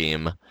a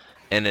dream,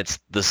 and it's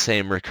the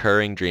same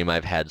recurring dream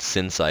I've had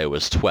since I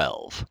was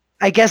 12.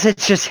 I guess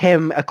it's just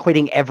him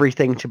equating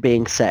everything to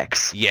being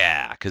sex.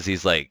 Yeah, because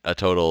he's like a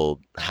total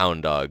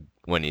hound dog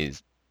when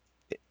he's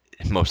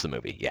most of the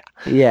movie. Yeah.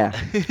 Yeah.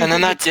 And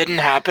then that didn't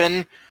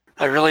happen.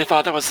 I really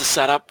thought that was the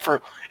setup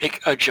for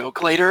a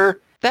joke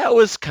later. That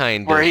was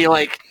kind of where he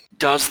like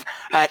does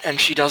that and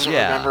she doesn't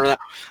remember that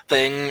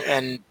thing,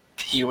 and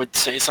he would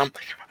say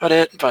something about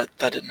it, but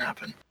that didn't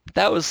happen.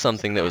 That was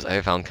something that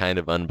I found kind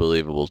of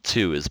unbelievable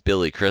too, is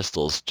Billy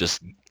Crystal's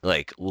just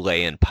like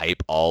laying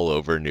pipe all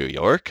over New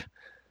York.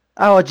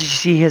 Oh, did you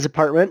see his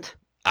apartment?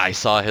 I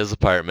saw his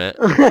apartment.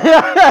 And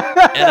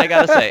I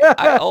gotta say,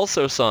 I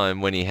also saw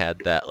him when he had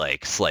that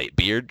like slight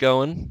beard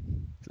going.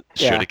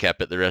 Should have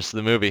kept it the rest of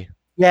the movie.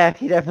 Yeah,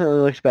 he definitely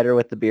looks better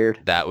with the beard.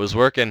 That was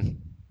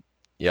working.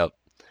 Yep.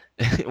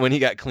 When he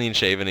got clean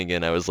shaven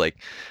again, I was like,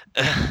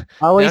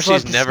 now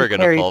she's never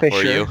going to fall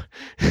for you.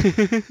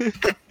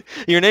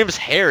 Your name's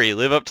Harry.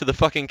 Live up to the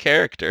fucking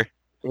character.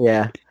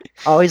 Yeah.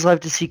 Always love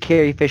to see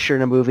Carrie Fisher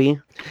in a movie.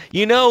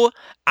 You know,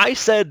 I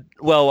said,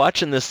 while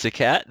watching this to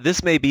Kat,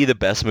 this may be the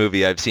best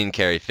movie I've seen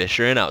Carrie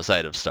Fisher in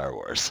outside of Star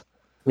Wars.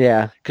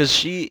 Yeah. Because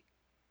she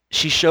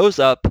shows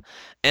up,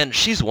 and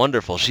she's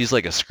wonderful. She's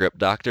like a script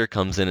doctor,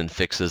 comes in and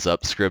fixes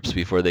up scripts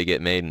before they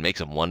get made and makes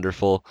them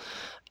wonderful.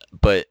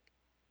 But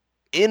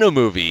in a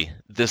movie,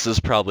 this is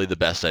probably the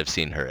best I've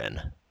seen her in,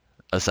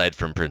 aside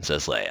from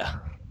Princess Leia.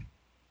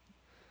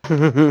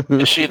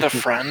 Is she the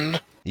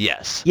friend?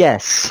 Yes.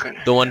 Yes.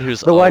 The one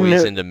who's The one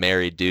always who- into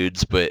married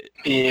dudes, but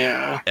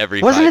Yeah.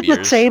 every Wasn't 5 it the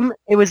years. same?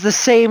 It was the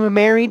same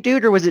married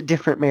dude, or was it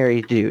different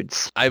married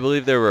dudes? I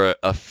believe there were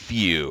a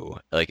few,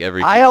 like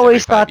every I every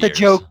always 5 thought the years.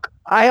 joke.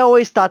 I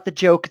always thought the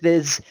joke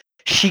is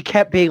she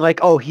kept being like,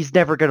 "Oh, he's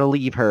never gonna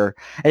leave her,"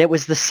 and it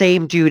was the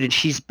same dude, and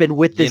she's been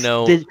with You this.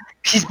 know-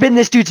 she's been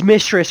this dude's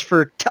mistress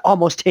for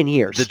almost 10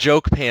 years. The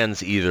joke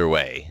pans either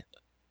way.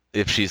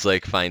 If she's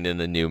like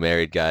finding a new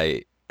married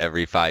guy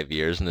every 5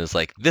 years and is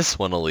like, this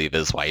one will leave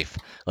his wife.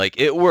 Like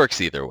it works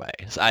either way.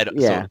 So I don't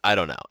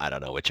know. I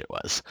don't know which it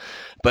was.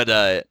 But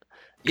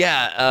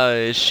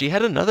she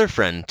had another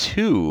friend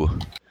too.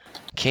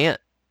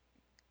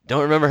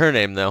 Don't remember her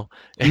name though.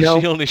 No.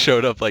 She only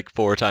showed up like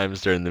 4 times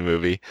during the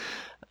movie.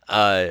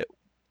 And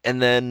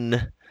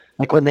then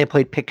Like when they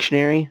played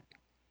Pictionary.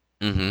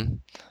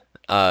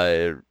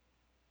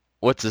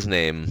 what's his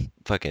name?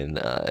 Fucking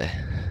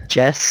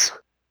Jess.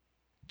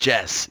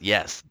 Jess,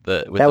 yes.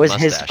 That was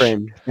his mustache.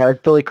 friend. That was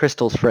Billy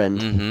Crystal's friend.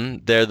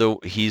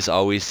 He's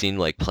always seen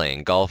like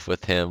playing golf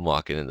with him,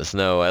 walking in the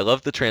snow. I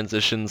love the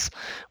transitions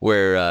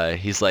where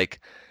he's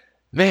like,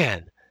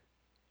 man,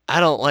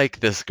 I don't like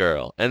this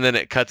girl. And then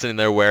it cuts in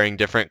they're wearing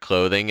different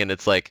clothing and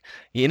it's like,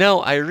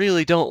 I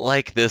really don't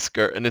like this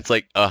girl. And it's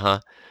like, uh-huh.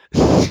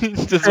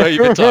 That's why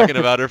you've been talking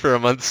about her for a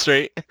month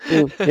straight.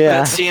 Yeah.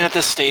 That scene at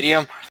the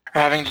stadium,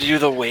 having to do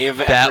the wave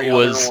every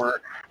other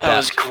word. That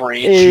was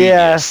great.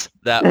 Yeah. Genius.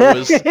 That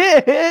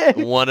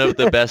was one of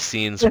the best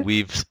scenes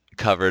we've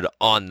covered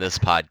on this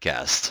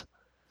podcast.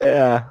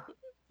 Yeah.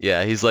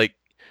 Yeah, he's like,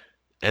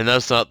 and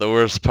that's not the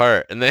worst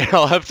part. And they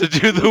all have to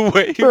do the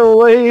wave. The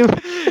wave.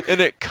 And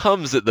it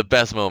comes at the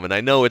best moment. I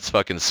know it's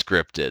fucking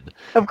scripted,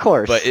 Of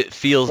course. but it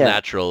feels Yeah.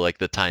 natural, like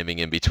the timing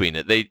in between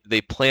it.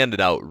 They planned it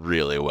out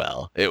really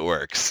well. It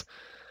works.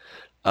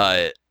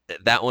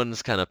 That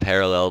one's kind of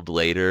paralleled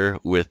later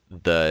with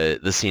the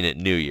scene at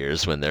New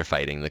Year's when they're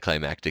fighting the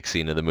climactic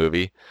scene of the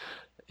movie.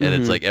 And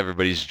it's Mhm. like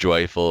everybody's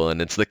joyful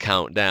and it's the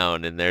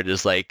countdown and they're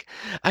just like,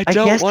 I I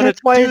don't guess want that's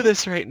to why- do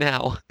this right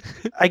now.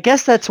 I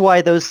guess that's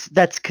why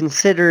that's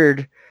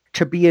considered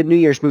to be a New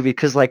Year's movie,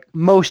 because like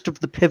most of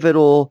the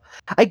pivotal,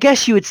 I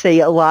guess you would say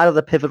a lot of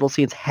the pivotal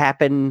scenes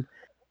happen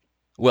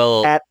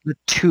Well, at the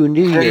 2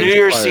 New The Year's. New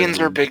Year's parties. scenes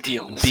are big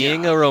deals.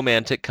 being yeah. a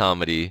romantic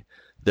comedy,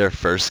 their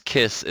first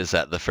kiss is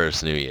at the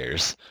first New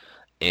Year's.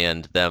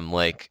 And them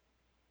like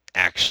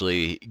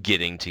actually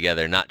getting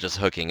together, not just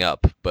hooking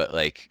up, but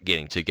like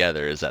getting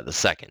together is at the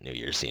second New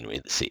Year's scene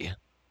we see.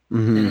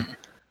 Mhm.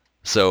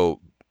 So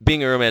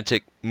being a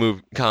romantic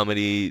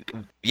comedy,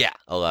 yeah,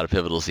 a lot of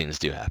pivotal scenes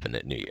do happen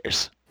at New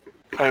Year's.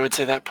 I would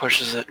say that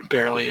pushes it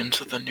barely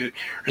into the New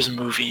Year's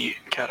movie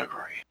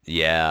category.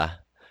 Yeah.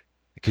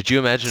 Could you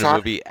imagine It's a not-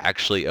 movie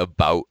actually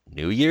about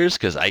New Year's?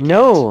 Because I can't.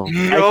 No,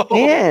 No. I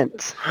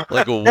can't.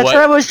 Like That's what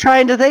I what? was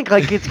trying to think.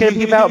 Like it's gonna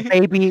be about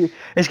baby.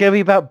 It's gonna be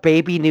about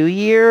baby New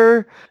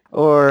Year,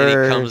 or And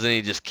he comes and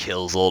he just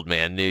kills old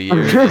man New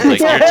Year. He's like,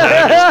 your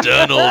time is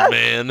done, old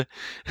man.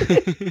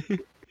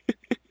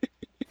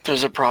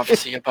 There's a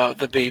prophecy about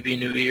the baby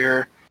New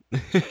Year.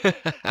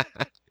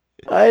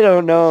 I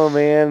don't know,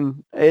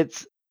 man.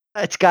 It's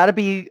got to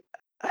be.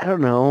 I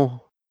don't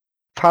know.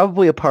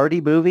 Probably a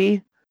party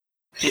movie.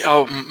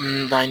 Oh,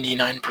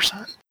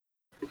 99%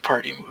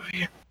 party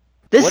movie.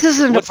 This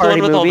isn't what's a party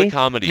the one with all movie. the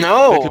comedy?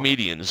 No. The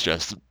comedians,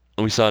 Justin.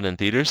 We saw it in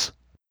theaters.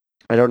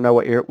 I don't know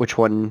which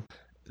one.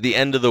 The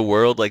End of the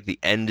World, like the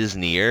end is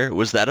near.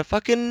 Was that a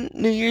fucking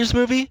New Year's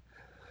movie?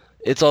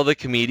 It's all the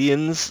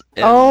comedians.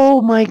 And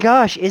Oh my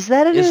gosh, is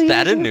that a is New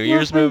that Year's a New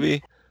Year's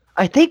movie?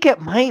 I think it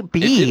might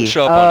be. It didn't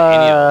show up on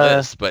any of the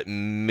lists, but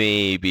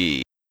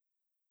maybe.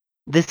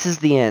 This is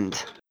the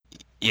end.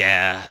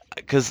 Yeah,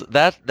 because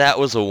that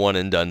was a one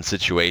and done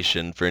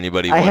situation for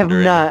anybody I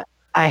wondering.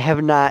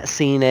 have not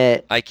seen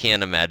it. I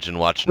can't imagine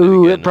watching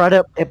Ooh, it it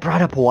again.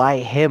 brought up Why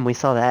Him. We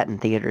saw that in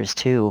theaters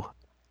too.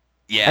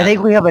 Yeah, I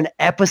think we have an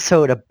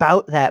episode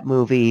about that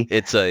movie.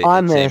 it's a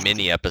on it's this. a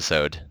mini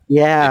episode.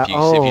 Yeah.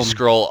 If you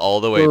scroll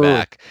all the way Ooh.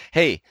 back.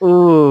 Hey,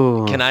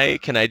 Ooh. can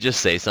I just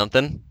say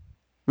something?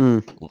 Hmm.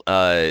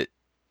 I'd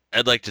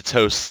like to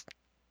toast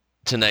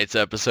tonight's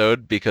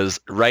episode because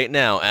right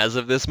now, as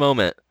of this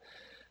moment,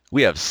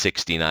 we have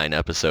 69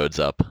 episodes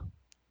up.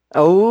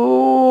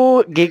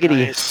 Oh,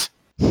 giggity. Nice.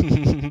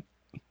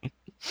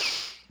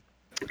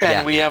 Yeah.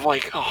 And we have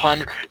like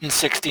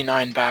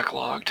 169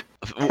 backlogged.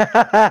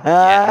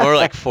 Yeah, more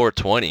like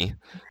 420.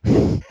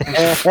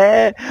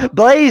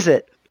 Blaze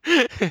it.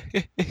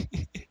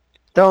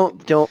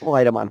 Don't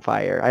light them on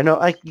fire. I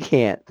know you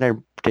can't. They're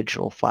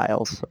digital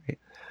files. Right?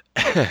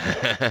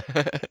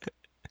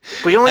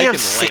 We only I have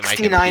can light my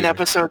 69 computer.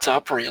 episodes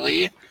up,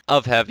 really?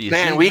 Of have you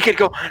Man, seen? we could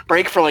go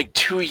break for like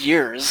 2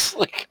 years.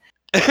 Like,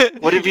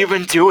 what have you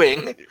been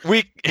doing?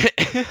 we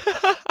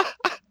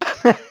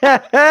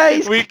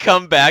He's- we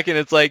come back and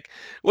it's like,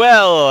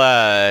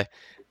 well,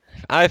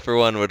 I for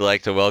one would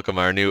like to welcome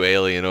our new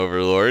alien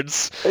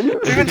overlords. We've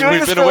been doing We've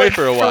this been for away like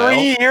for a while.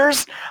 3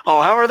 years?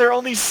 Oh, how are there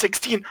only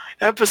 16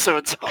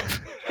 episodes up?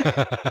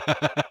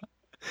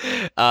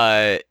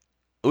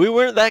 We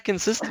weren't that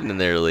consistent in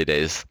the early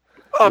days.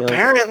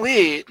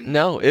 Apparently.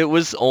 No, it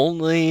was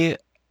only...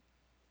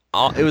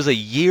 it was a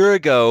year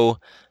ago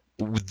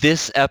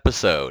this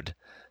episode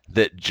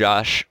that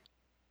Justin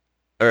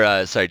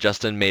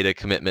made a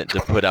commitment to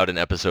put out an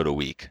episode a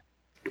week.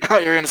 I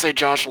thought you were going to say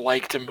Josh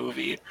liked a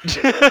movie.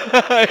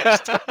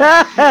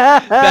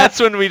 That's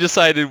when we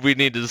decided we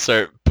needed to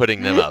start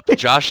putting them up.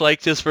 Josh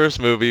liked his first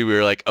movie. We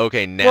were like,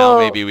 okay, now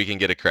maybe we can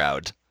get a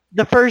crowd.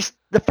 The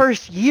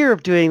first year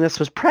of doing this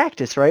was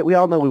practice, right? We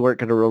all know we weren't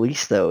going to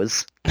release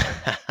those.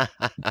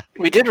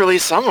 We did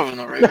release some of them,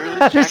 though, right?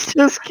 I was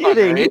just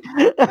kidding.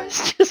 I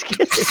was just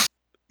kidding.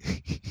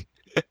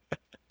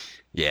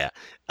 Yeah.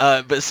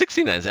 But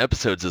 69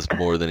 episodes is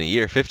more than a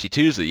year.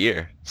 52 is a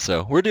year.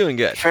 So we're doing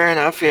good. Fair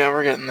enough. Yeah,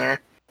 we're getting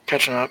there.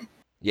 Catching up.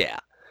 Yeah.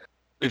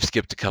 We've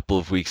skipped a couple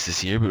of weeks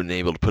this year, but been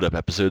able to put up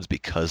episodes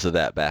because of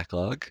that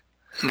backlog.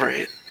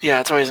 Right. Yeah,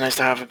 it's always nice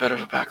to have a bit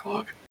of a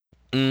backlog.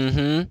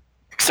 Mm-hmm.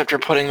 Except you're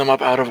putting them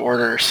up out of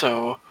order,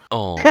 so...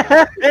 Oh.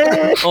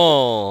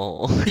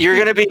 Oh. You're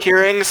going to be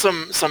hearing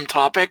some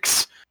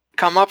topics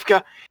come up,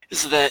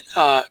 is that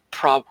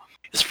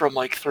is from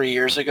like 3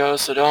 years ago,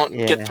 so don't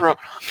get thrown.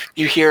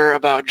 You hear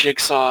about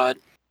Jigsaw,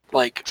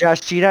 like...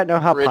 Josh, do you not know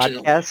how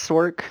podcasts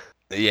work?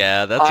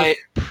 Yeah, that's a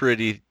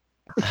pretty...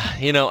 I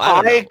don't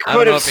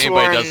know if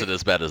anybody does it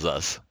as bad as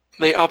us.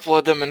 They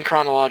upload them in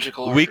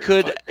chronological order.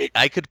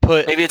 I could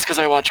put... Maybe it's because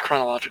I watch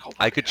chronological podcasts.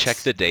 I could check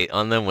the date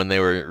on them when they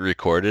were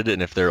recorded,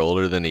 and if they're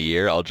older than a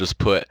year, I'll just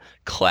put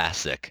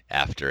classic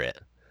after it.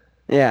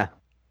 Yeah.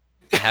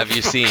 Have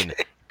you seen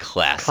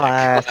Classic?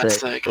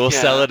 Classic. We'll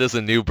sell it as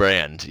a new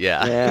brand.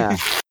 Yeah. Yeah.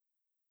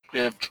 We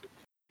have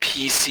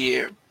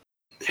PC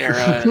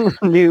era.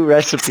 New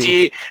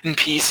recipe.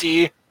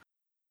 PC.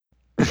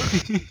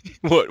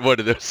 What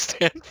do those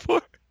stand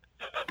for?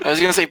 I was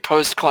going to say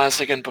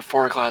post-classic and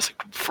before classic,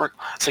 but before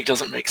classic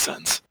doesn't make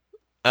sense.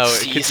 Oh,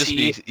 it could just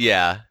be,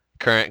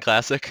 current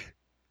classic.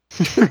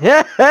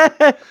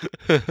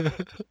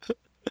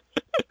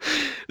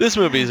 This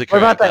movie is a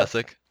current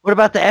classic. What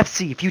about the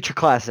FC, Future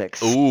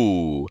Classics?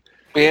 Ooh.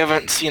 We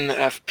haven't seen the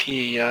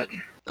FP yet.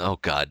 Oh,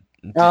 God.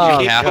 Did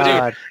you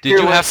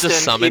have to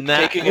summon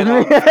that?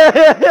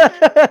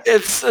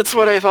 It's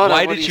what I thought.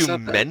 Why did you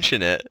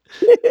mention it?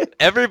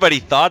 Everybody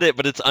thought it,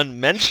 but it's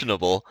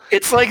unmentionable.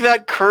 It's like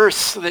that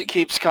curse that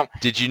keeps coming.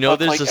 Did you know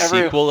there's a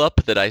sequel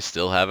up that I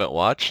still haven't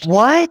watched?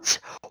 What?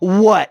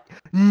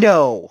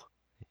 No.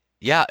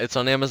 Yeah, it's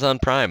on Amazon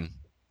Prime.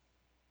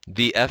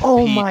 The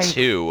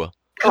FP2.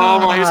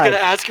 I was going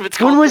to ask if it's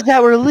called... When was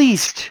that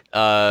released?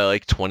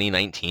 Like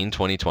 2019,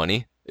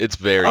 2020. It's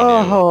very new.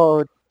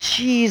 Oh,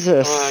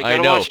 Jesus. I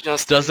know.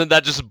 Doesn't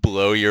that just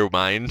blow your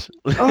mind?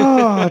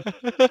 Oh.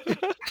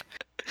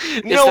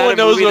 No one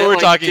knows what we're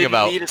talking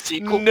about.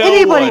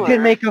 Anybody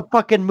can make a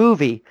fucking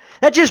movie.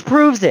 That just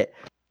proves it.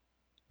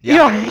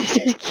 Yeah.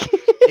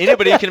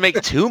 Anybody can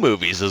make 2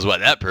 movies is what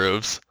that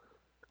proves.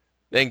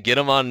 Then get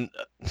them on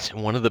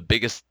one of the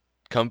biggest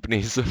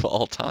companies of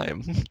all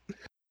time.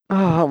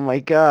 Oh my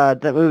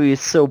god, that movie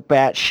is so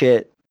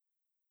batshit.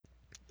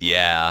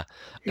 Yeah.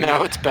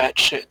 Now it's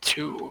batshit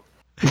too.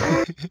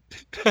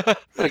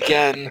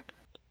 Again.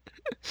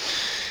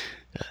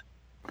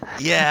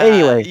 Yeah.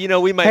 Anyway,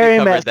 we might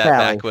have covered that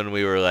back when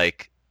we were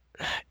like,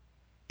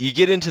 you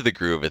get into the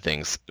groove of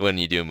things when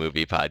you do a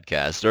movie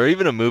podcast or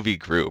even a movie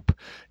group.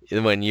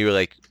 When you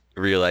like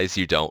realize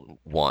you don't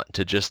want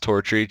to just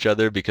torture each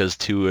other because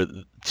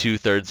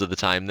 2/3 of the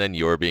time then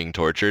you're being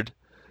tortured.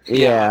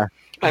 Yeah.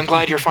 I'm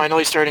glad you're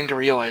finally starting to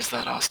realize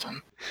that,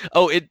 Austin.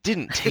 Oh, it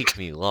didn't take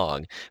me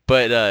long,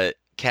 but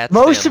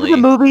Most of the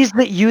movies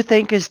that you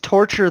think is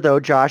torture, though,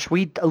 Josh,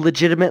 we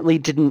legitimately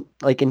didn't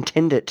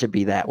intend it to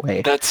be that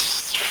way.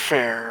 That's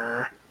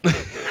fair.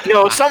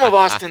 No, some of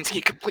Austin's he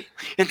completely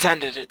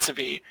intended it to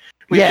be.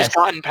 We've just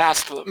gotten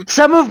past them.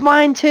 Some of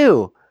mine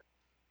too.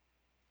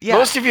 Yeah.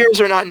 Most of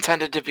yours are not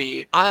intended to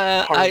be.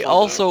 I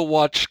also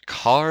watch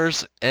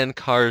Cars and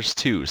Cars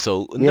 2,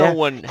 so no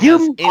one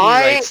has any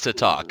rights to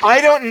talk. I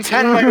don't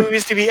intend my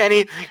movies to be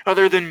any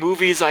other than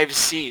movies I've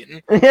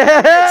seen.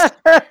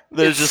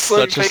 There's just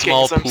such a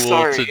small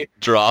pool to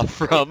draw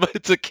from.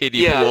 It's a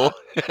kiddie pool.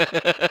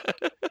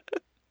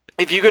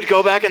 If you could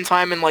go back in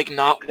time and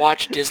not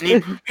watch Disney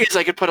movies,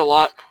 I could put a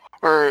lot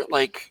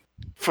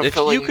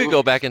fulfilling. If you could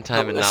go back in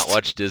time and not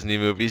watch Disney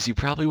movies, you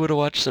probably would have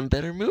watched some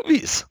better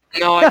movies.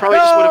 No, I probably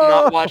just would have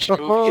not watched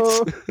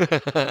movies.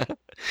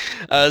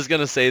 I was going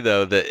to say,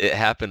 though, that it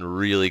happened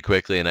really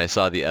quickly, and I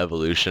saw the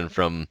evolution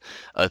from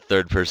a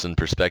third-person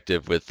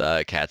perspective with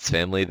Kat's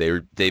family.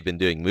 They've been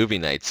doing movie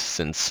nights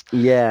since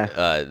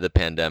the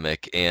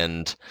pandemic,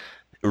 and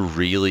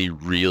really,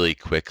 really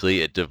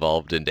quickly it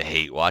devolved into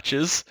hate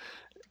watches.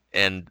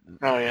 And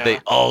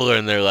they all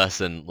learned their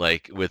lesson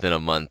within a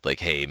month.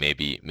 Hey,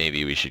 maybe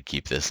we should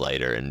keep this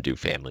lighter and do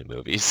family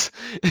movies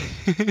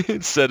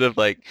instead of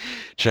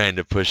trying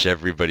to push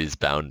everybody's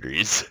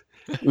boundaries.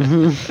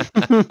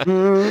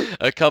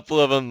 A couple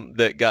of them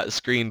that got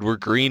screened were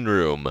Green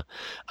Room.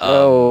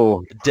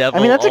 Devil.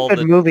 That's a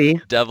good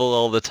movie. Devil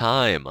All the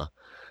Time.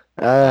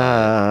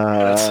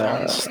 That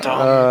sounds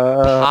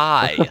dumb.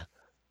 Pie,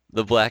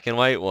 the black and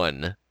white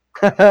one.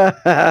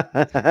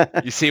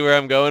 You see where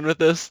I'm going with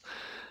this?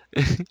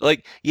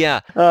 Like,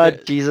 yeah. Oh,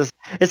 Jesus.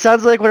 It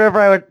sounds like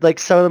whenever I would, like,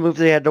 some of the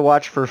movies I had to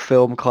watch for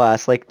film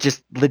class, like,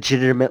 just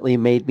legitimately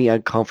made me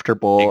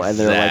uncomfortable. And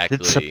they're like,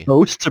 it's Exactly.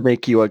 supposed to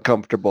make you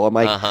uncomfortable. I'm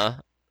like, Uh-huh.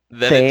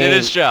 Then it did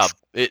its job.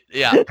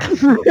 Yeah.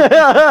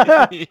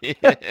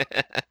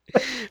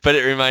 But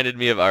it reminded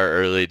me of our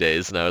early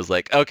days, and I was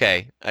like,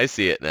 okay, I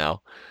see it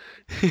now.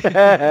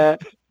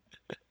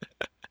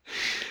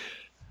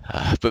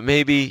 But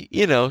maybe,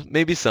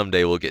 maybe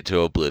someday we'll get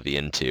to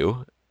Oblivion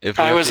 2.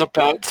 I was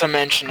about to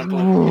mention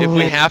Oblivion. If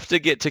we have to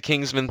get to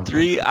Kingsman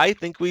 3, I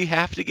think we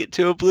have to get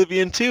to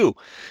Oblivion 2.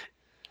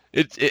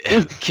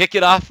 Kick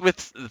it off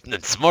with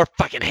some more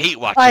fucking hate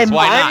watches.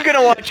 Why not? I'm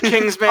gonna watch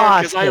Kingsman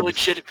because I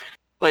legit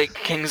like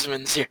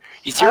Kingsman's here.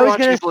 You're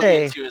watching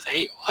Oblivion 2 as a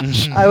hate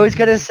watch. I was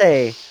gonna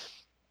say,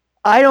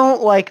 I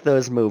don't like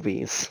those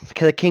movies,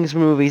 the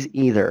Kingsman movies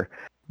either.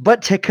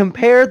 But to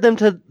compare them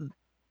to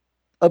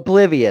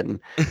Oblivion,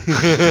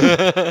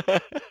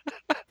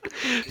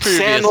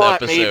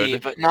 Sandlot maybe,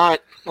 but not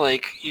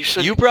like you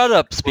should. You brought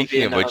up,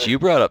 speaking of which, you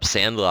brought up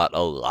Sandlot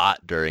a lot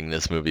during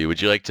this movie.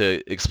 Would you like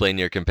to explain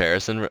your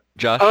comparison,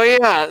 Josh? Oh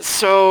yeah,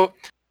 so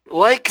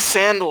like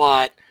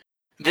Sandlot,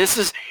 this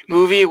is a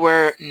movie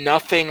where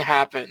nothing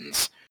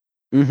happens.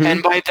 Mm-hmm.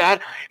 And by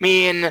that, I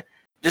mean,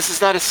 this is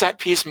not a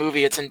set-piece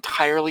movie. It's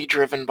entirely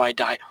driven by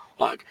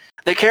dialogue.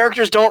 The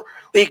characters don't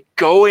really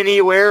go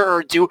anywhere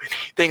or do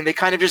anything. They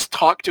kind of just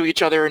talk to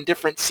each other in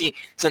different scenes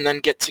and then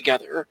get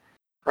together,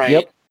 right?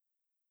 Yep.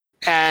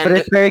 And but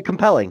it's very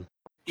compelling.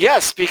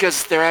 Yes,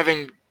 because they're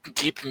having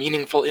deep,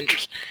 meaningful,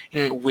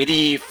 interesting,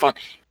 witty, fun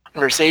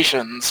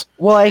conversations.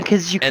 Well,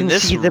 because you can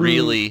see them...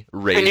 really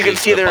raises and you can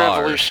see their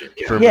evolution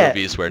for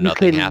movies where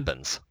nothing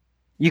happens.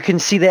 You can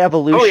see the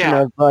evolution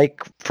of,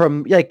 like,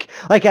 from, like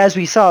as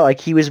we saw, like,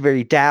 he was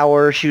very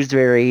dour, she was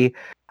very,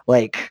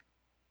 like,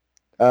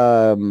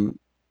 kind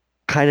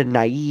of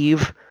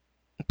naive.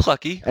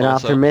 Plucky. And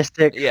also.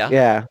 Optimistic.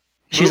 Yeah.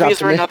 She's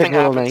movies where nothing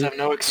happens have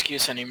no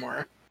excuse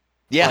anymore.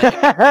 Yeah.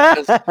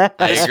 Like,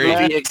 this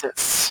movie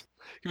exists.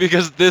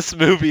 Because this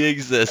movie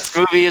exists. This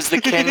movie is the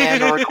king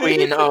and or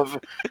queen of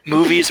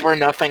movies where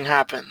nothing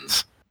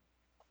happens.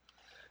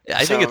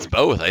 I think it's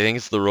both. I think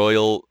it's the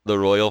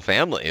royal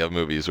family of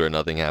movies where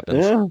nothing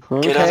happens. Yeah,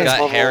 okay. It's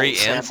got Harry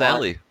and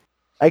Sally.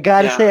 I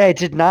gotta say, I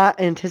did not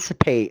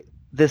anticipate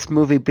this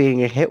movie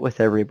being a hit with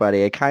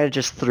everybody. I kind of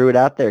just threw it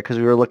out there because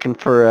we were looking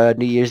for a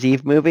New Year's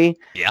Eve movie.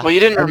 Yeah. Well,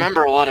 you didn't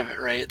remember a lot of it,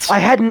 right? I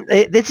hadn't.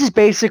 This is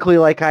basically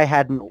like I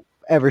hadn't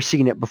ever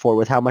seen it before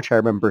with how much I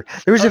remember.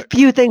 There was a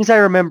few things I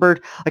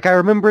remembered. Like I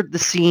remembered the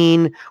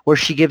scene where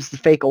she gives the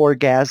fake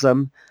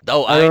orgasm.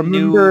 Oh, I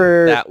knew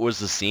that was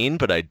the scene,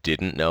 but I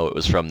didn't know it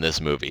was from this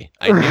movie.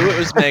 I knew it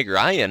was Meg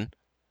Ryan.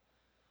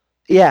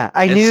 Yeah,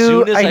 I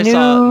knew. As soon as I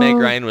saw Meg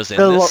Ryan was in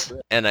this,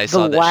 and I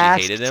saw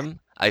that she hated him,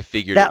 I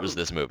figured it was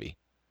this movie.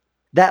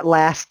 That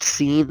last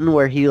scene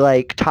where he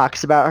like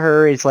talks about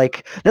her is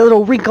like that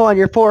little wrinkle on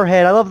your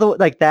forehead. I love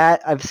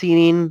that. I've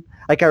seen,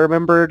 like I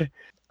remembered.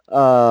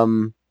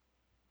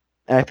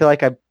 And I feel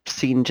like I've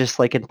seen just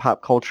like in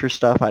pop culture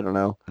stuff. I don't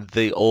know.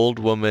 The old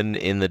woman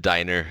in the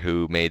diner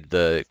who made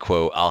the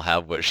quote, "I'll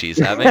have what she's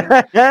having."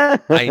 I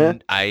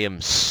am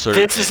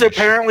certain. This is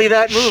apparently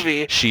that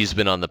movie. She's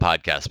been on the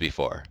podcast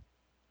before.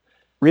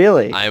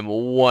 Really? I'm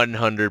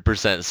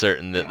 100%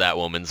 certain that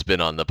woman's been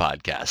on the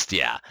podcast.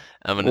 Yeah.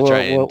 I'm going to try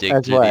and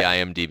dig through the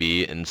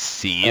IMDb and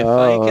see if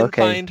I can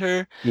find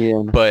her.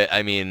 Yeah. But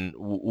I mean,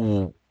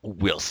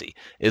 we'll see.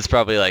 It's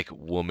probably like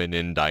woman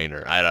in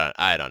diner.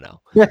 I don't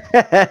know.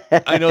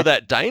 I know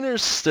that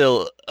diner's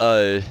still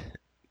was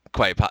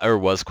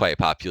quite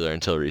popular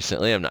until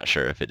recently. I'm not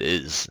sure if it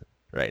is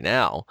right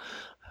now.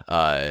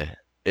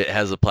 It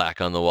has a plaque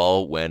on the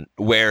wall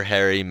where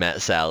Harry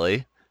met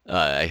Sally.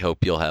 I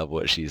hope you'll have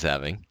what she's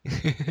having.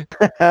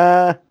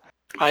 I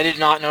did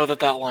not know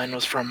that line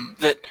was from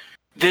that.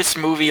 This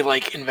movie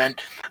like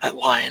invent that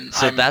line.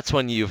 So that's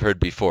one you've heard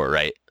before,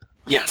 right?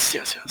 Yes.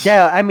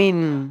 Yeah, I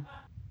mean,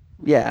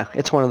 yeah,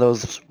 it's one of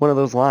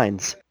those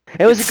lines.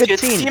 It was a good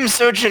scene. It seems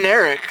so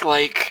generic.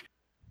 Like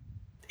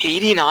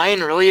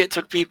 89, really? It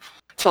took people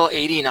till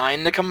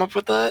 89 to come up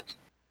with that.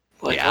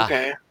 Like, yeah.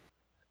 Okay.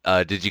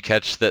 Did you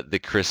catch that the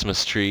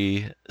Christmas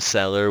tree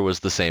seller was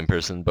the same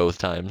person both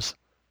times?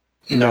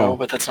 No,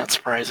 but that's not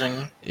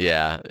surprising.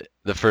 Yeah,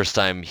 the first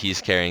time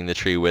he's carrying the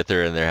tree with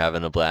her and they're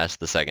having a blast.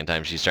 The second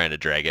time she's trying to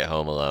drag it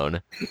home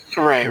alone.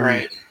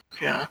 Right.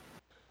 Yeah.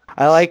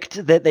 I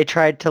liked that they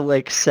tried to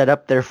like set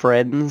up their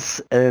friends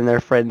and then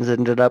their friends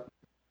ended up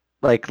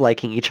like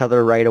liking each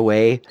other right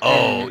away.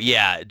 Oh,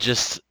 yeah,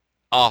 just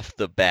off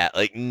the bat.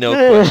 Like no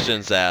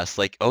questions asked.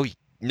 Like, oh,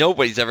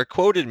 nobody's ever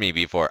quoted me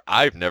before.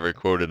 I've never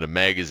quoted a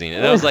magazine.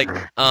 And I was like,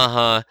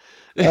 uh-huh.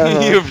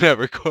 You've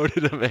never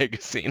quoted a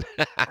magazine.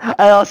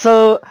 I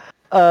also,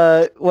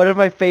 one of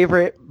my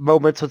favorite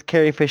moments with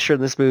Carrie Fisher in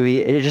this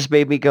movie, it just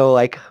made me go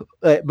like,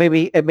 it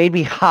made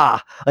me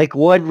ha, like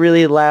one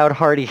really loud,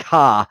 hearty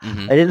ha.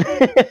 Mm-hmm. I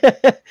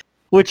didn't,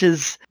 which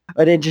is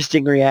an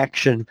interesting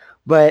reaction.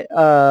 But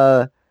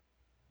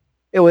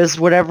It was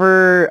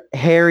whenever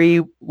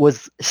Harry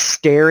was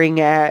staring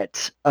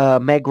at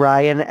Meg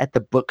Ryan at the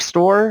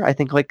bookstore. I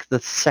think like the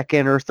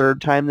second or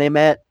third time they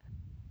met.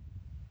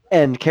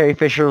 And Carrie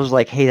Fisher was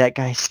like, "Hey, that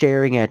guy's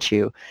staring at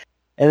you."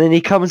 And then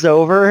he comes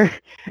over,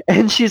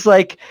 and she's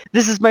like,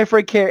 "This is my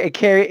friend Carrie."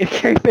 Carrie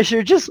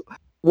Fisher just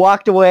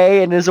walked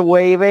away and is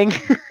waving.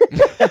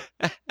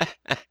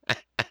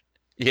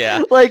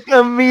 Yeah. Like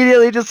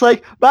immediately just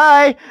like,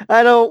 "Bye.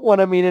 I don't want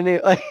to meet any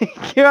like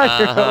you're on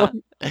your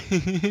own."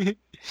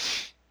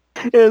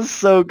 It was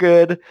so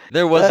good.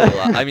 There was a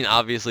lot. I mean,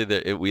 obviously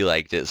we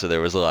liked it, so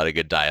there was a lot of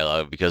good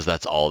dialogue because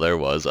that's all there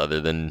was other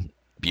than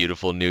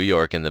beautiful New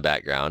York in the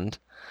background.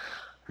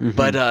 Mhm.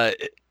 But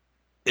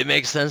it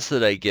makes sense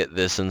that I get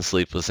this and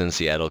Sleepless in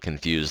Seattle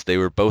confused. They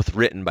were both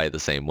written by the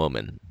same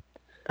woman,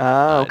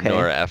 Okay.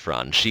 Nora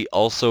Ephron. She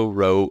also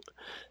wrote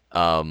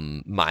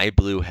My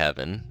Blue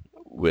Heaven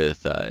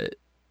with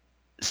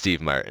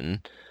Steve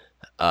Martin,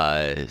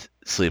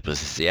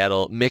 Sleepless in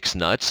Seattle, Mixed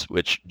Nuts,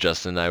 which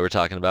Justin and I were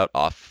talking about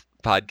off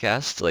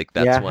podcast. Like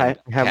that's Yeah, one I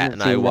haven't Kat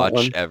and I seen that watch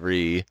one.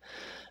 every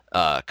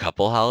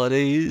couple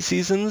holiday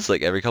seasons,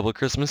 like every couple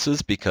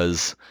Christmases,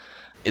 because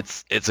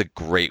it's a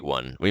great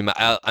one.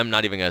 I'm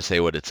not even gonna say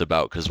what it's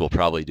about because we'll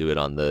probably do it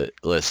on the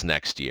list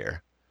next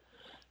year.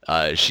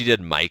 She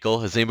did Michael.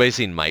 Has anybody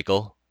seen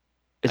Michael?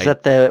 Is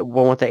that the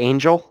one with the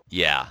angel?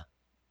 Yeah.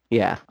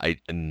 Yeah. I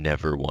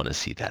never want to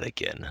see that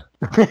again.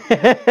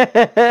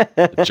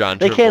 John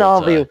They can't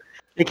all Travolta. be.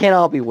 They can't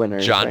all be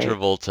winners. John right?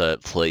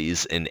 Travolta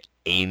plays an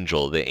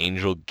angel, the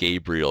angel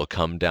Gabriel,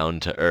 come down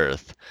to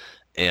Earth,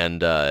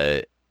 and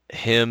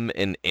him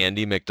and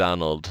Andy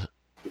McDonald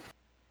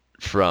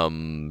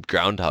from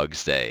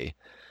Groundhog's Day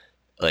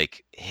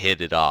like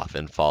hit it off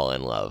and fall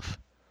in love.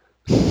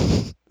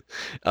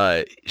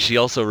 She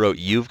also wrote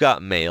 "You've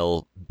Got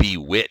Mail,"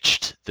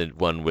 Bewitched, the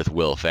one with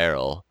Will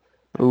Ferrell.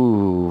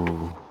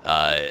 Ooh.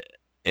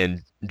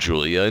 And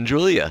Julia and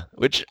Julia,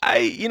 which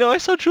I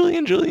saw Julia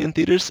and Julia in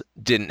theaters.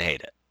 Didn't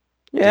hate it.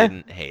 Yeah.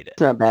 Didn't hate it.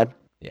 It's not bad.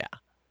 Yeah.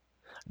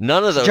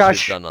 None of those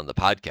Josh, we've done on the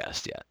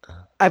podcast yet.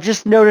 I've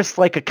just noticed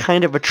like a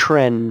kind of a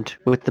trend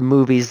with the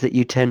movies that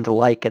you tend to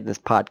like in this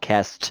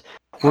podcast.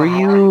 Were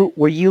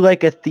you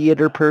like a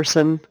theater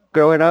person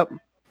growing up?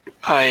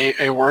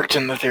 I worked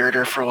in the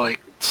theater for like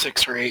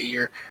 6 or 8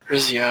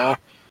 years. Yeah.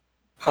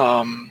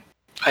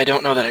 I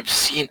don't know that I've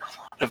seen a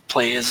lot of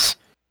plays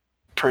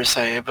per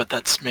se, but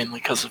that's mainly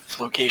because of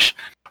location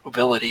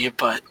mobility.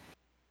 But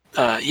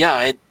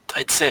yeah,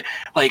 I'd say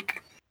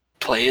like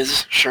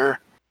plays, sure,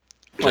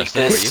 like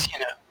Justin, this, were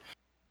you?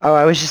 Oh,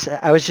 I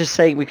was just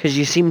saying because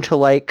you seem to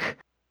like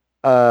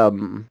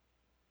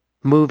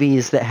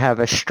movies that have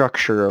a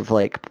structure of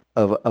like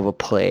of a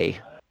play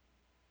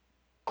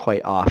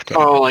quite often.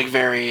 Oh, like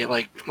very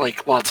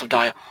like lots of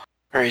dialogue,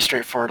 very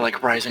straightforward,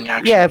 like rising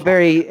action. Yeah,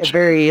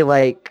 very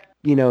like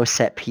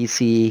set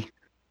piecey,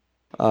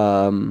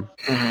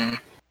 Mhm.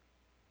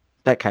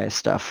 that kind of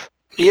stuff.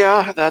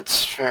 Yeah,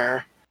 that's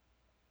fair.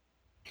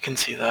 You can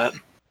see that.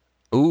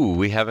 Ooh,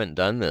 we haven't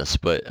done this,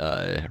 but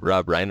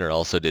Rob Reiner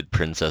also did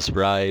Princess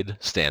Bride,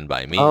 Stand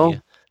By Me. Oh.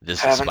 This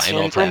is Haven't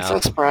Spinal seen Tap.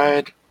 Princess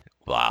Bride.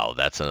 Wow,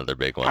 that's another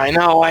big one. I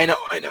know.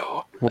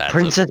 Well, That's a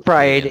Princess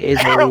Bride big is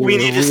one. a We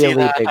need to see really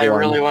that. big I one.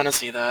 really want to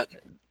see that.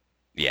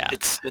 Yeah,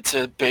 It's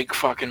a big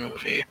fucking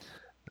movie.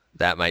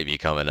 that might be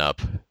coming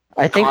up.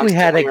 I think we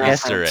had a Constantly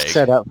guest Easter egg.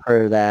 set up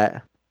for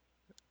that.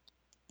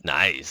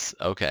 Nice.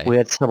 Okay. We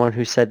had someone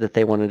who said that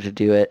they wanted to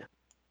do it.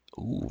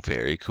 Ooh,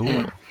 very cool.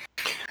 Mm.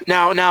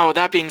 Now,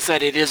 that being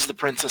said, it is the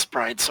Princess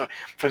Bride, so I'm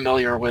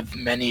familiar with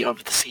many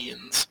of the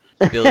scenes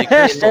Billy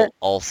Crystal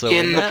also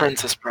in the that.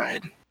 Princess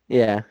Bride.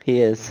 Yeah,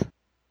 he is.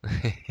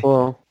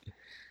 Well,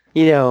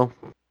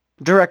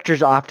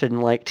 directors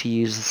often like to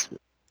use,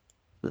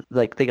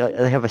 like they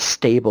have a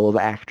stable of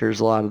actors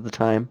a lot of the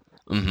time.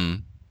 Mm-hmm.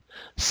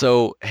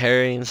 So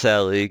Harry and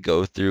Sally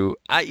go through.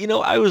 I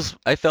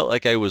felt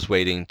like I was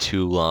waiting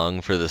too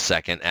long for the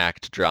second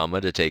act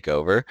drama to take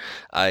over.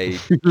 I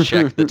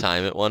checked the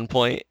time at one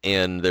point,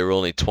 and there were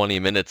only 20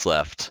 minutes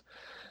left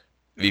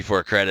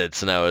before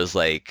credits, and I was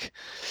like,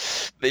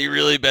 they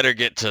really better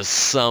get to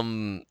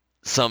some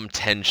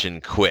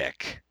tension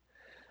quick.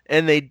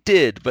 And they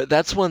did, but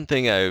that's one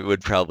thing I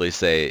would probably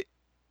say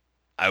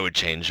I would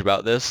change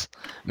about this.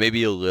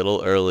 Maybe a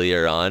little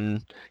earlier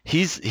on.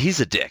 He's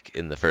a dick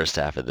in the first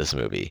half of this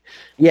movie.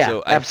 Yeah,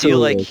 So I absolutely. feel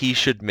like he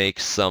should make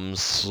some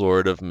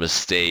sort of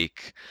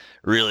mistake,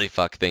 really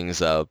fuck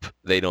things up.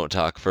 They don't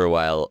talk for a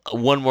while.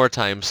 One more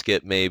time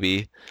skip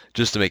maybe,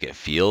 just to make it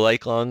feel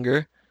like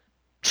longer.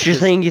 So you're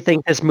saying you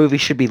think this movie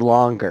should be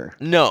longer?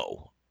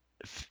 No.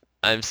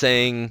 I'm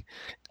saying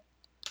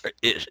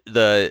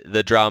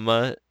the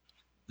drama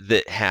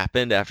that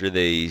happened after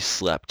they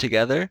slept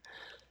together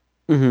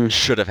Mm-hmm.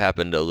 should have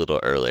happened a little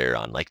earlier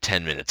on, like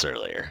 10 minutes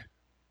earlier,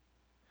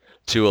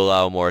 to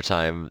allow more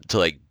time to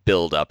like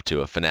build up to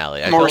a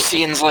finale. More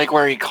scenes like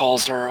where he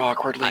calls her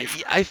awkwardly.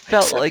 I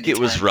felt like it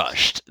was 70 times.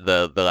 rushed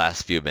the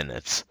last few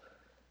minutes.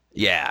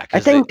 Yeah, I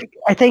 'cause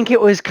think it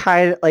was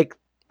kind of like,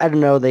 I don't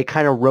know, they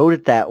kind of wrote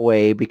it that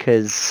way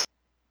because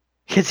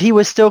because he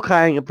was still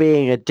kind of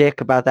being a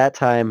dick about that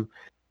time,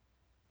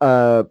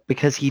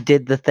 because he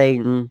did the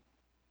thing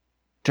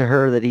to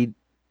her that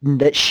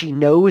she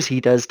knows he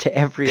does to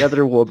every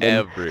other woman,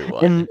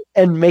 Everyone.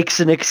 and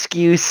makes an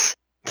excuse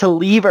to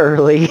leave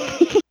early.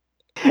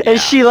 Yeah. And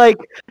she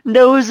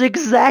knows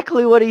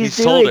exactly what he's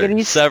doing, told her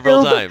and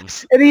several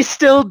times. and he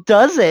still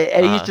does it,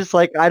 and he's just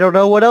like, I don't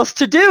know what else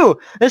to do.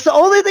 It's the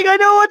only thing I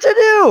know what to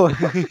do.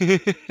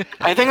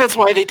 I think that's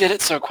why they did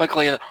it so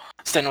quickly.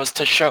 Then was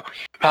to show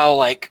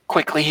how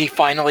quickly he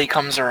finally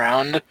comes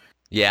around.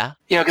 Yeah.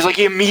 Because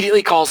he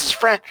immediately calls his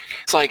friend.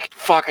 It's like,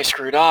 fuck, I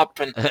screwed up,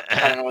 and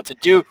I don't know what to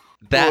do.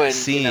 That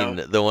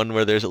scene, the one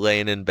where they're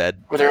laying in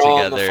bed where they're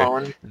together, all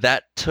on the phone.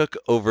 That took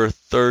over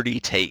 30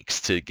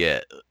 takes to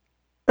get.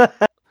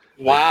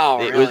 Wow,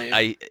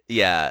 really?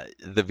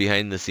 The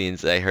behind the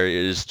scenes I heard,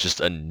 it was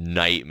just a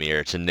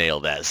nightmare to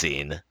nail that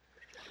scene.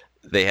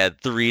 They had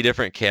 3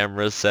 different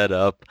cameras set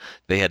up.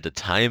 They had to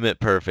time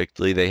it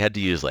perfectly. They had to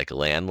use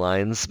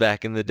landlines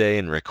back in the day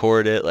and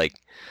record it.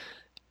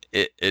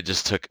 It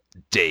just took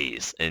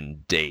days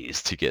and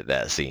days to get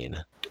that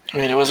scene. I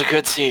mean, it was a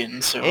good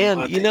scene. So,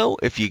 and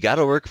if you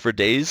gotta work for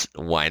days,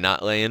 why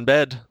not lay in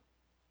bed?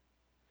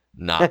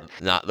 Not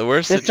the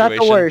worst It's situation.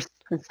 not the worst.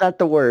 It's not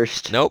the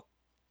worst. Nope.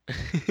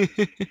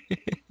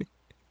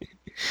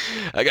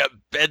 I got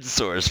bed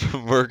sores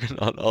from working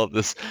on all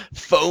this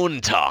phone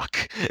talk.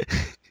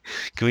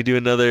 Can we do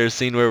another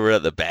scene where we're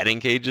at the batting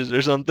cages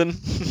or something?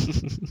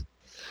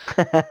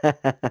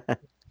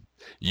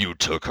 You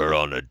took her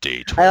on a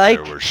date where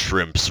there were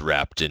shrimps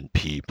wrapped in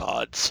pea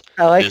pods.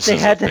 This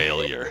is a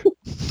failure.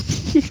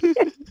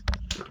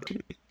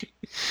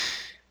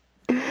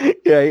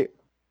 Right.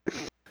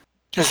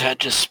 His head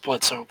just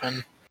splits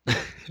open.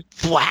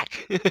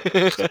 Thwack!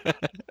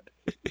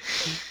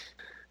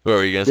 What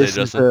were you going to say,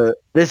 Justin?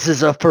 This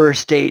is a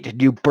first date,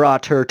 and you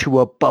brought her to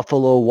a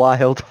Buffalo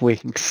Wild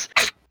Wings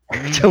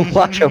to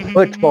watch a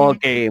football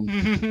game.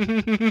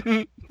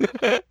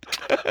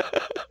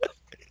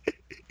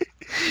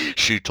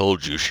 She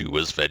told you she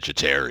was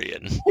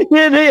vegetarian.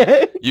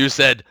 You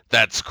said,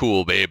 that's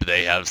cool, babe,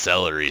 they have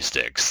celery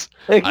sticks.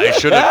 I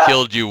should have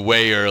killed you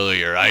way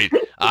earlier. I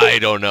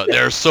don't know.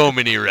 There are so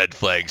many red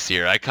flags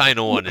here. I kind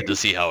of wanted to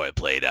see how it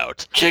played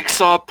out.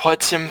 Jigsaw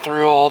puts him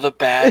through all the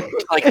bad,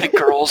 the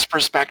girl's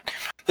perspective,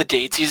 the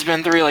dates he's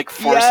been through,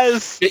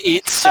 forced to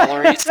eat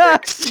celery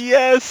sticks.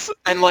 Yes!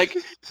 And,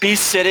 be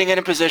sitting in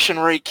a position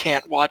where he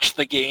can't watch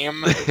the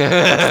game.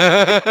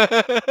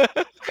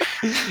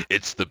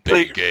 It's the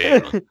big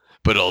game.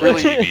 But all the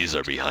TVs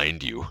are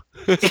behind you.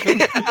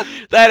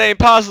 That ain't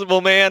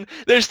possible, man.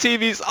 There's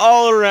TVs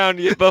all around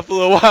you at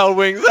Buffalo Wild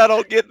Wings. I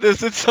don't get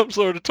this. It's some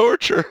sort of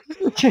torture.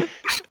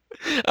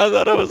 I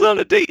thought I was on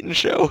a dating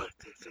show.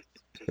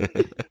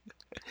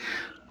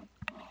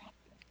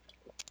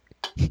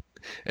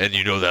 And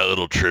you know that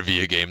little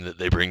trivia game that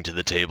they bring to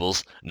the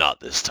tables? Not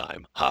this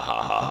time. Ha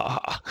ha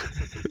ha ha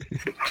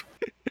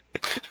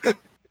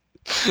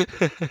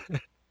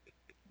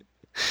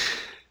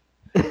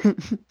ha.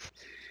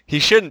 He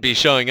shouldn't be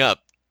showing up.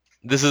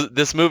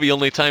 This movie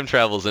only time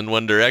travels in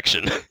one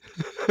direction.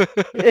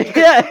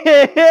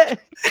 Yeah,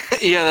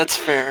 that's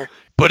fair.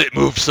 But it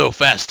moved so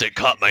fast it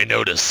caught my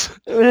notice.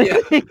 Yeah.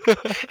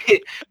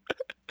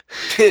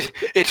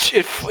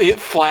 It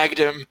flagged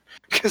him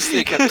because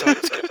they kept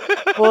talking.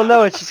 Well,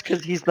 no, it's just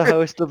because he's the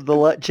host of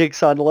the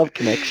Jigsaw Love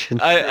Connection.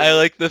 I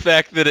like the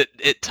fact that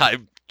it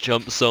time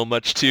jumped so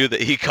much too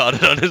that he caught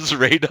it on his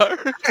radar.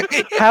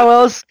 How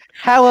else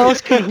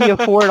could he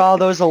afford all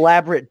those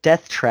elaborate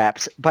death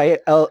traps by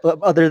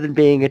other than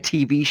being a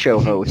TV show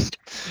host?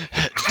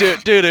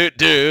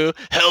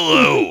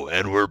 Hello,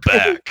 and we're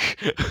back.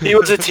 He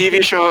was a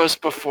TV show host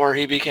before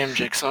he became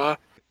Jigsaw.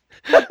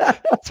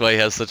 That's why he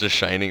has such a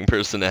shining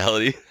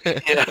personality.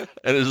 Yeah.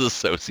 And is a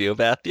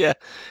sociopath. Yeah,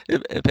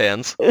 it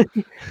pans.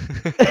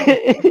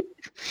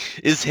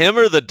 Is him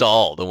or the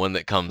doll the one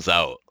that comes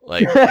out?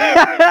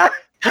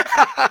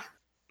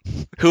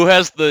 Who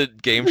has the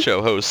game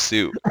show host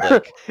suit?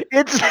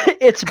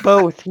 It's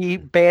both. He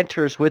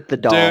banters with the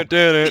doll. He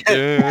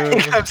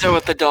comes out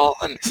with the doll.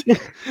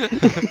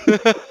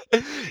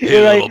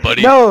 Hey, little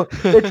buddy. No,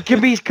 it can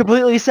be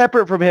completely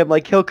separate from him.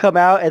 He'll come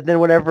out, and then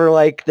whenever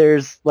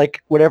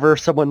whenever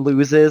someone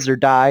loses or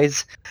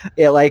dies,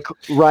 it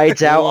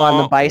rides out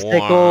on the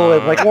bicycle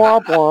and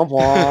womp womp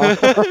womp.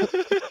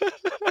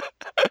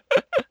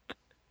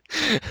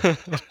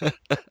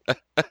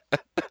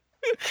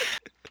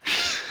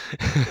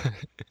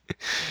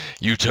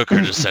 You took her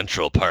to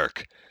Central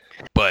Park,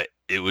 but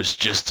it was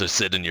just to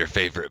sit in your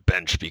favorite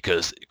bench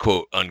because,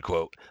 quote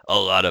unquote, a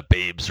lot of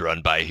babes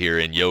run by here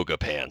in yoga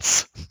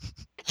pants.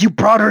 You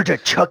brought her to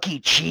Chuck E.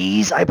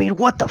 Cheese? I mean,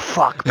 what the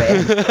fuck,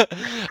 man?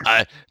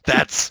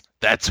 That's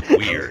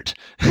weird.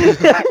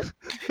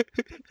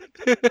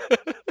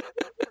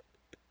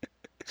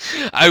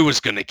 I was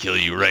gonna kill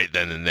you right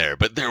then and there,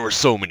 but there were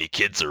so many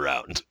kids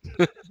around.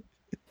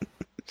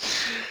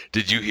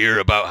 Did you hear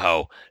about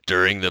how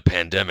during the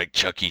pandemic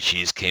Chuck E.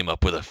 Cheese came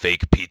up with a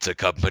fake pizza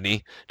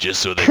company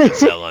just so they could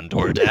sell on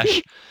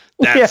DoorDash?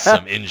 That's Yeah.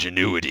 some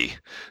ingenuity.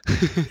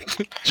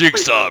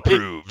 Jigsaw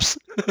approves.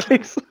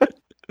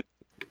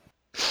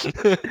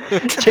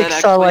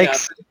 Jigsaw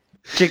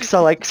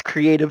actually likes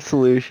creative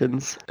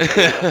solutions.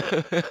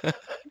 I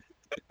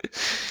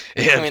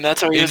And mean,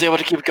 that's how he was able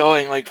to keep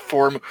going like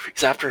 4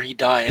 movies after he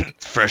died.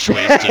 fresh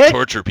ways to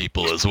torture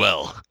people as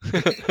well.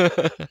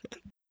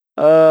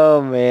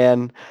 Oh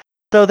man.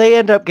 So they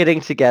end up getting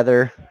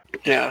together,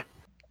 Yeah.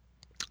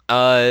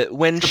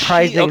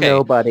 surprising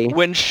nobody.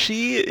 when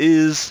she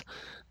is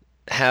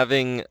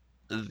having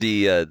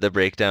the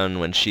breakdown,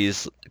 when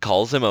she's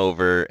calls him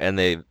over and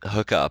they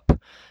hook up.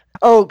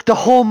 Oh, the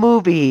whole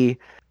movie,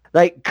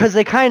 like, because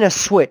they kind of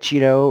switch,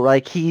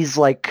 like he's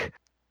like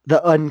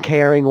the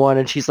uncaring one,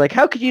 and she's like,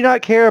 "How could you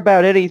not care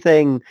about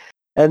anything?"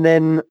 And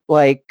then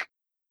like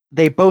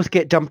they both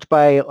get dumped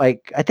by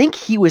like I think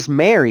he was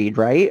married,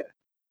 right?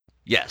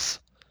 Yes.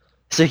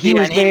 So he Yeah,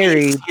 was and he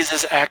married, he's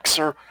his ex,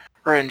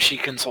 and she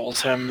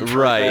consoles him. For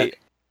Right. A bit.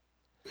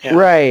 Yeah.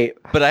 right?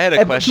 But I had a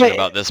And- question but-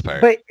 about this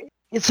part.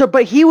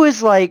 But he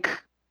was like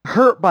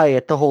hurt by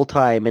it the whole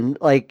time, and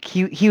like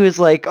he was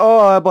like,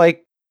 "Oh,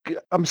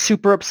 I'm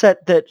super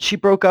upset that she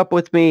broke up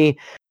with me,"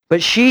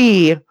 but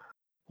she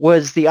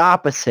was the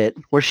opposite,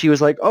 where she was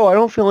like, "Oh, I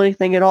don't feel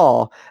anything at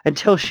all,"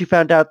 until she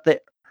found out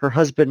that her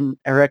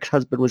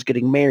ex-husband was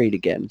getting married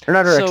again, or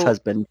not her So,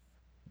 ex-husband.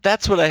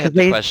 That's what I had 'Cause the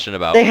they- question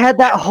about. They had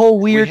that whole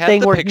weird had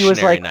thing the where he was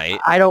Pictionary like, night.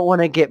 "I don't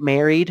want to get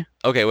married."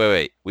 Okay,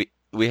 wait.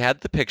 We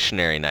had the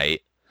Pictionary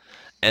night,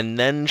 and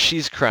then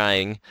she's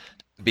crying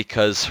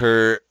because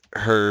her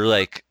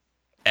like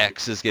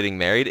ex is getting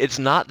married. It's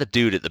not the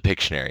dude at the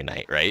Pictionary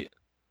night, right?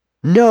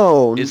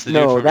 No, It's the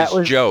no, dude from that it's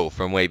was Joe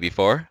from way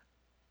before.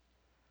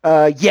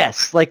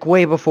 yes, like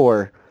way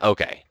before,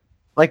 Okay,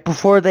 like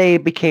before they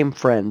became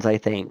friends, I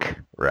think.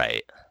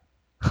 right.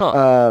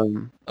 Huh.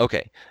 Um,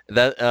 Okay.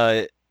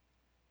 That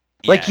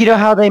like yeah,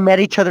 how they met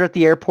each other at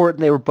the airport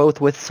and they were both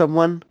with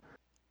someone.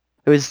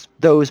 It was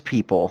those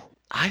people.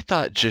 I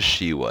thought just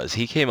she was.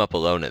 He came up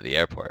alone at the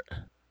airport.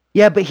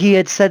 Yeah, but he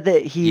had said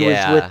that he was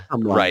with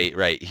someone.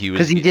 Right. He was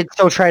Because he did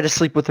still try to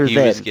sleep with her he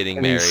then. was getting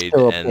and he's married,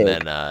 still a and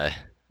pig. then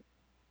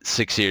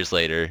 6 years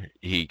later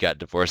he got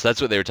divorced. That's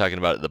what they were talking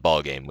about at the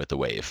ball game with the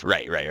wave.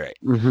 Right.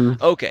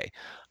 Mhm. Okay.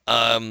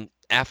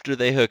 After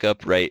they hook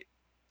up, right,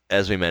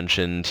 as we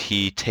mentioned,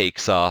 he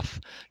takes off.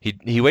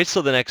 He waits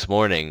till the next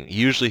morning.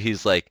 Usually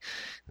he's like,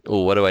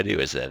 well, what do I do?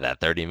 Is it that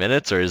 30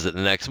 minutes or is it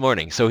the next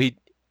morning? So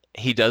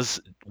he does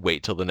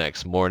wait till the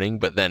next morning,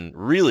 but then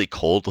really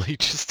coldly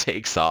just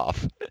takes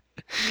off.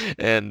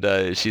 And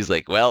she's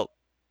like, well,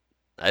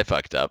 I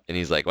fucked up. And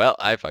he's like, well,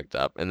 I fucked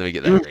up. And then we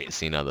get that great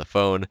scene on the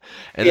phone.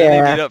 And then they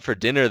Yeah. meet up for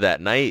dinner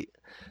that night.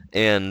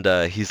 And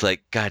he's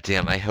like, God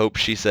damn, I hope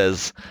she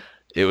says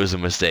it was a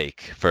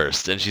mistake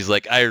first. And she's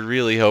like, I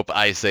really hope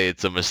I say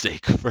it's a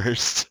mistake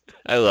first.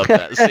 I love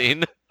that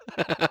scene.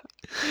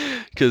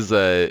 Because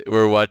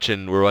we're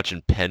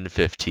watching Pen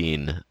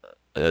 15.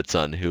 It's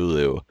on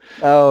Hulu.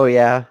 Oh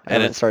yeah, I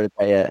And haven't started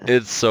that yet.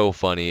 It's so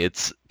funny.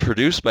 It's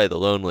produced by The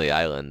Lonely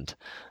Island,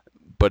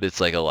 but it's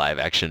like a live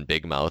action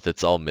Big Mouth.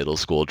 It's all middle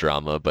school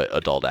drama, but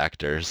adult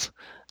actors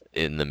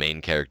in the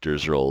main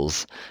characters'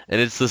 roles.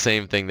 And it's the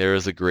same thing. There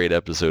was a great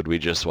episode we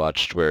just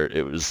watched where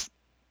it was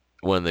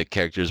one of the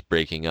characters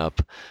breaking up,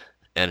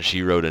 and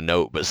she wrote a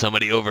note, but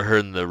somebody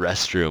overheard in the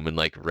restroom and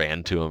like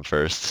ran to him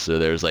first. So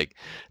there's like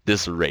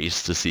this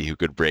race to see who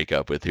could break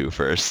up with who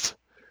first.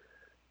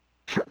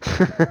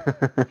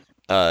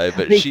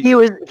 But he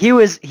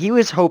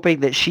was hoping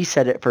that she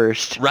said it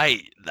first.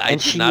 Right. I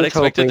And did she not was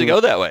expect it to hoping- go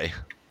that way.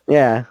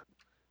 Yeah,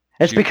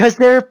 it's She- because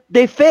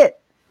they fit.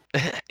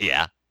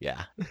 Yeah.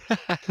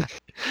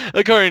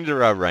 According to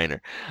Rob Reiner.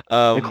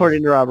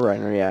 According to Rob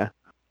Reiner,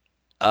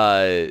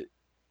 yeah.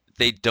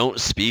 They don't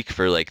speak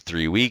for like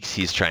 3 weeks.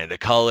 He's trying to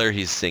call her.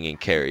 He's singing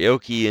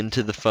karaoke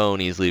into the phone.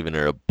 He's leaving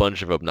her a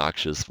bunch of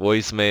obnoxious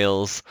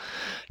voicemails.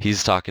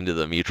 He's talking to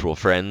the mutual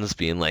friends,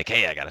 being like,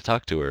 hey, I got to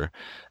talk to her.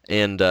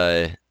 And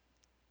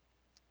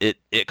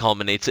it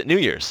culminates at New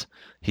Year's.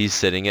 He's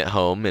sitting at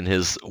home in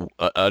his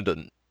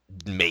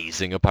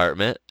amazing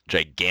apartment,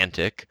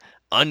 gigantic,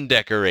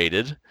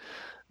 undecorated,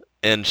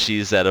 and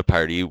she's at a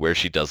party where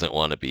she doesn't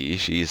want to be.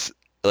 She's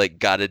like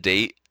got a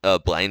date, a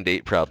blind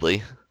date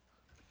probably.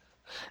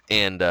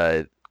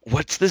 And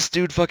what's this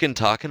dude fucking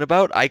talking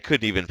about? I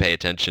couldn't even pay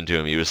attention to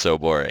him. He was so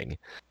boring.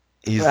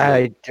 He's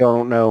I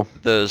don't know.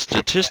 the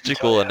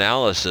statistical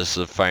analysis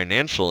of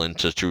financial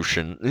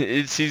institution.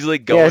 He's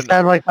like Yeah,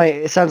 going.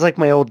 it sounds like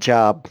my old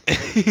job.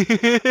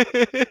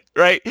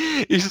 Right?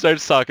 He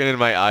starts talking and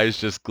my eyes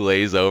just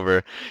glaze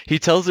over. He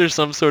tells her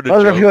some sort of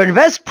Well, if joke. you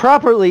invest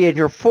properly in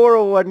your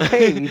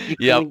 401k, you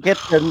Yep. can get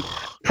the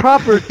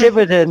proper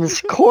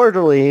dividends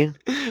quarterly.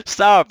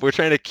 Stop! We're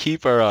trying to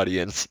keep our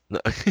audience. No.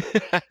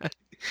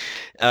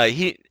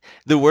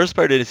 The worst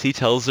part is he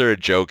tells her a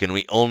joke and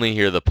we only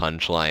hear the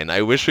punchline.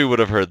 I wish we would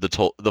have heard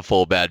the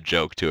full bad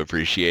joke to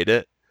appreciate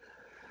it.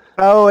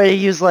 Oh,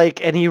 and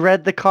and he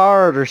read the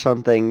card or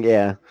something.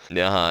 Yeah.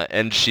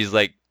 And she's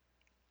like,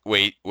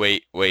 wait,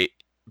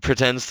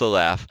 pretends to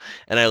laugh,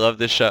 and I love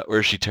this shot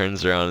where she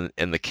turns around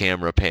and the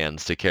camera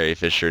pans to Carrie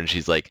Fisher, and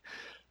she's like,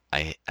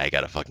 I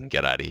gotta fucking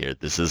get out of here.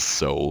 This is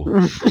so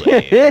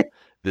lame.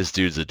 This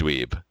dude's a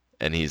dweeb,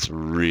 and he's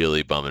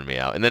really bumming me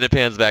out. And then it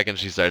pans back, and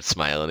she starts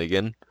smiling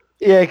again.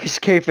 Yeah, because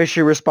Carrie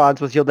Fisher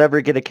responds with, "You'll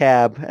never get a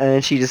cab," and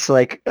then she just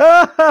like,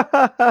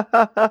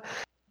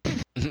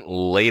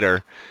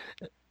 Later,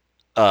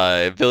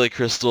 Billy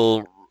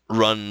Crystal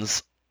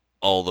runs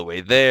all the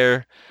way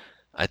there.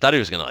 I thought he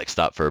was gonna like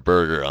stop for a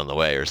burger on the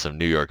way or some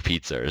New York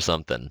pizza or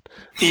something.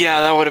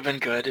 Yeah, that would have been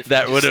good.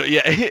 That would have,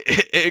 yeah.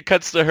 It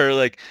cuts to her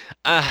like,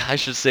 I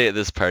should stay at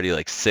this party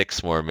like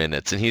 6 more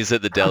minutes, and he's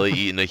at the deli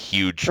eating a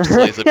huge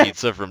slice of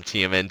pizza from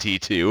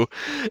TMNT 2.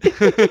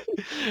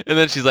 And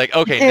then she's like,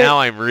 okay, now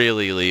I'm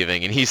really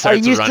leaving, and he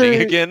starts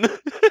running again.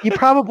 You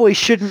probably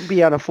shouldn't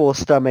be on a full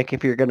stomach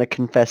if you're gonna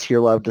confess your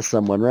love to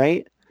someone,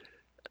 right?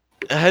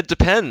 It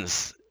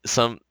depends.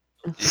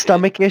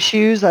 Stomach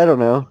issues? I don't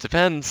know.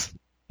 Depends.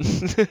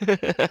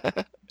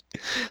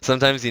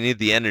 Sometimes you need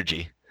the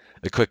energy.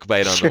 A quick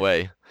bite on the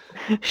way.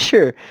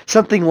 Sure.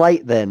 Something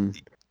light then.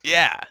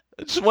 Yeah.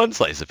 Just one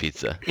slice of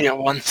pizza. Yeah,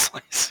 one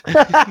slice.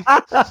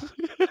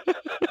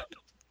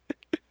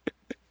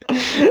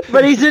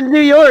 But he's in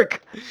New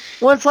York.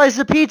 One slice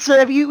of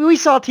pizza. We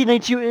saw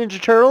Teenage Mutant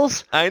Ninja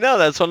Turtles. I know,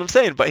 that's what I'm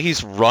saying. But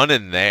he's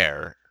running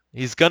there.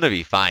 He's gonna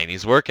be fine.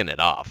 He's working it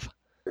off.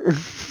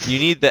 You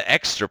need the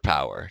extra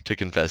power to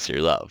confess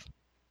your love.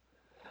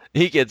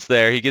 He gets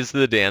there. He gets to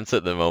the dance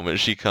at the moment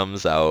she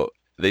comes out.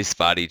 They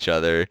spot each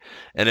other.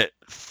 And at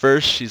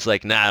first she's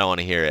like, nah, I don't want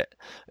to hear it.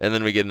 And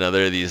then we get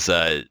another of these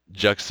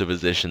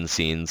juxtaposition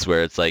scenes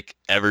where it's like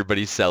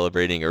everybody's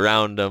celebrating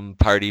around them.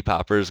 Party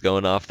poppers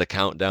going off the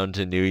countdown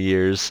to New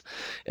Year's.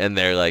 And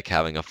they're like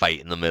having a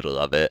fight in the middle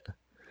of it.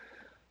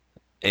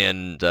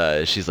 And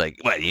she's like,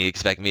 what, do you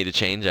expect me to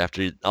change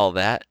after all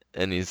that?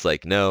 And he's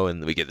like, no.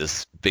 And we get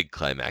this big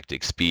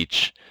climactic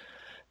speech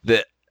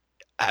that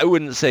I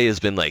wouldn't say has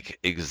been like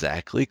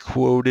exactly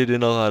quoted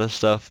in a lot of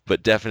stuff,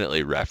 but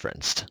definitely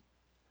referenced.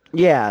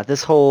 Yeah,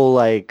 this whole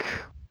like,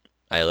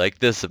 I like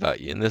this about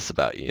you and this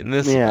about you and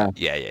this. Yeah.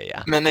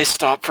 Yeah. And then they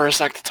stop for a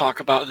sec to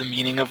talk about the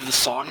meaning of the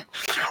song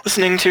they're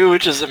listening to,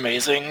 which is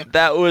amazing.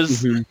 That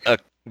was a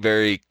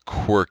very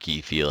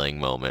quirky feeling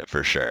moment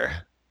for sure.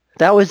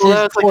 That was his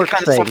that's like the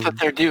kind thing. of stuff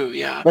that they do,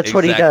 yeah. That's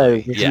what he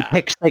does. Yeah. He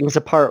picks things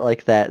apart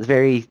like that. It's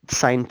very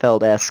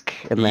Seinfeld-esque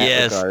in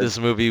that regard. This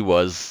movie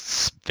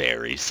was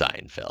very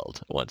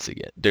Seinfeld once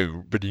again.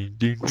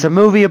 It's a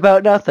movie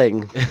about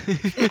nothing.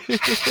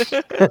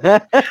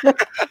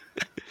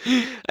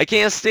 I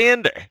can't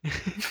stand her.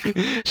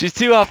 She's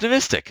too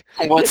optimistic.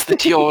 What's the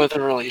deal with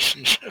the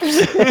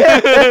relationships?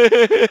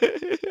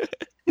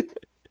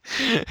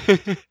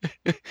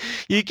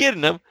 You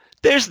getting them?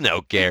 There's no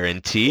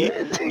guarantee.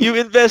 You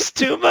invest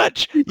too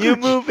much. You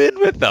move in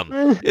with them.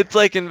 It's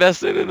like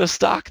investing in a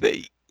stock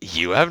that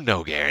you have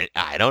no guarantee.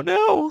 I don't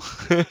know.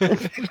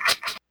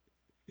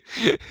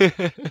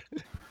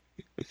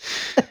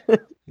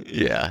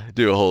 Yeah,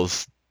 do a whole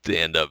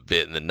stand-up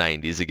bit in the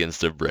 90s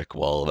against a brick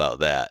wall about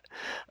that.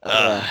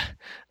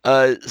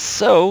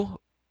 So,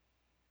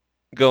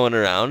 going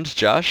around,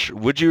 Josh,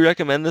 would you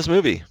recommend this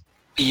movie?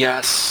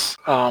 Yes.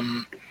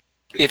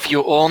 If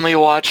you only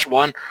watch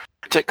one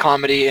romantic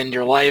comedy in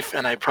your life,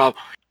 and I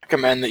probably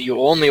recommend that you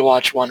only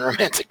watch one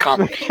romantic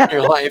comedy in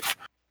your life,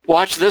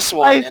 watch this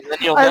one, and then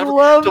you'll never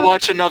have to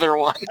watch another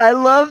one. I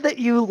love that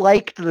you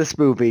liked this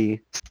movie.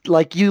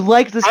 Like, you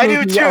liked this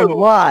movie a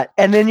lot,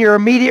 and then your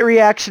immediate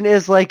reaction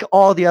is like,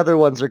 all the other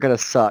ones are gonna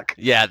suck.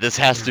 Yeah, this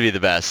has to be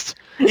the best.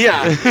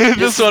 Yeah,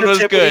 this one was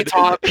good.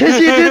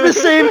 Because you do the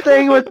same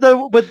thing with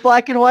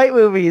black and white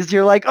movies.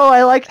 You're like, oh,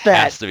 I liked that.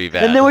 It has to be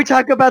bad. And then we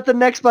talk about the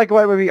next black and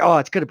white movie. Oh,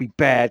 it's gonna be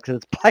bad because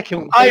it's black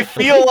and white. I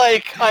feel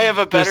like I have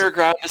a better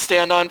ground to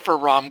stand on for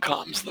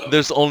rom-coms, though.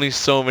 There's only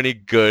so many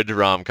good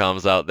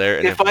rom-coms out there.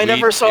 And if I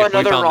never saw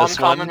another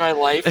rom-com in my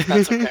life,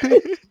 that's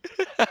okay.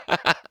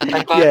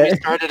 I'm glad we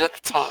started at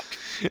the top.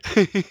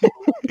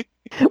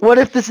 What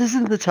if this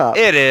isn't the top?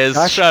 It is.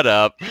 Josh, shut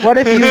up. What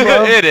if you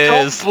love... It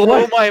is. Don't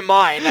blow my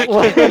mind. I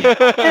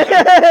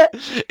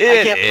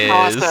can't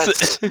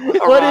process a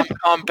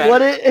rom-com better.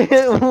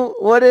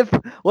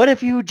 What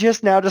if you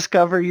just now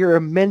discover your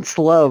immense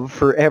love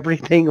for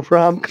everything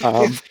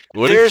rom-com?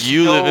 What if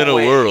you live in a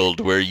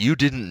world where you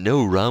didn't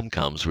know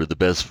rom-coms were the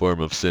best form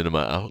of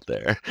cinema out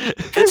there?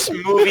 This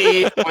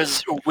movie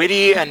was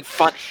witty and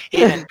fun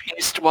and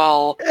paced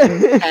well,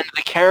 and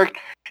the character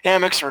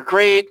dynamics were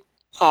great.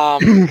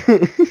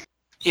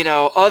 You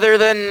know, other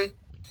than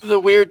the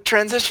weird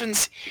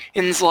transitions,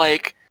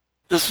 like,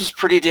 this was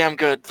pretty damn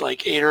good.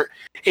 Like 8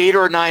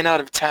 or 9 out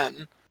of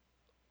 10.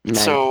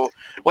 Nice. So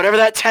whatever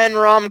that 10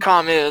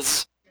 rom-com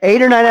is,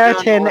 8 or 9 out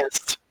of 10,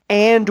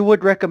 and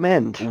would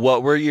recommend.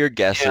 What were your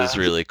guesses,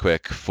 really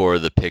quick, for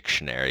the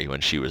Pictionary when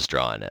she was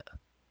drawing it?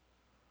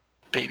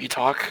 Baby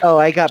talk. Oh,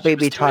 I got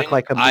baby talk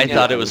like a. I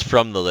thought it was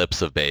from the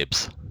lips of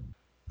babes.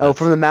 Oh,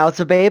 from the mouths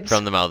of babes.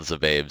 From the mouths of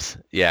babes.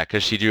 Yeah,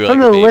 because she drew From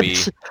like the a baby.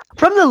 lips.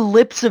 From the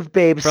lips of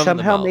babes From the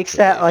somehow mouths makes of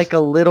that babes. like a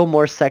little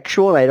more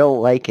sexual, and I don't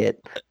like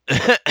it.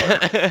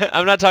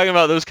 I'm not talking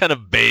about those kind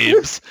of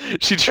babes.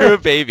 She drew a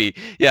baby.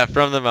 Yeah,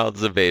 from the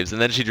mouths of babes.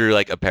 And then she drew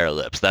like a pair of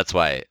lips. That's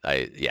why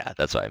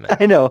that's what I meant.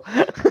 I know.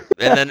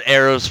 And then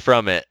arrows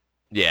from it.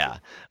 Yeah.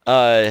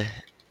 I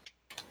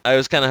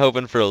was kind of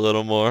hoping for a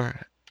little more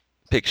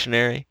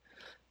Pictionary.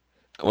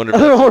 I wonder A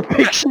if little more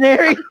that's...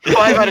 Pictionary.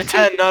 5 out of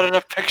 10, not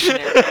enough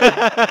Pictionary.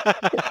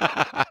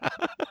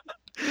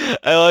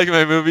 I like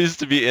my movies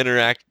to be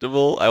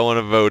interactable. I want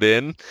to vote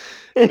in.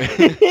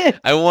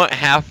 I want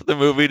half the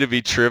movie to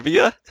be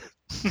trivia.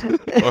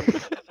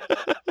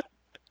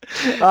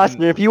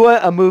 Austin, if you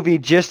want a movie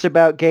just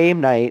about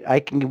game night,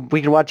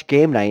 we can watch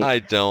Game Night. I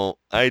don't.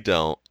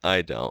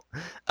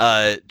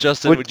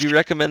 Justin, would you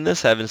recommend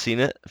this? Haven't seen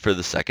it for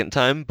the second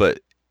time,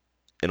 but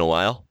in a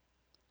while.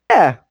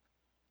 Yeah,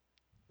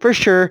 for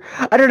sure.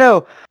 I don't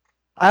know.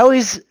 I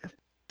always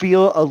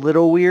feel a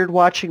little weird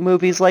watching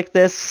movies like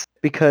this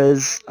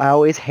because I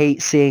always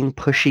hate seeing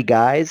pushy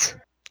guys.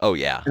 Oh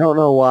yeah. I don't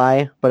know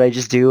why, but I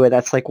just do, and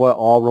that's like what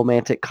all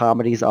romantic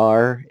comedies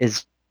are,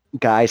 is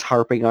guys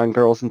harping on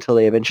girls until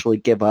they eventually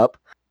give up.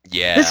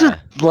 Yeah. This is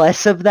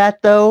less of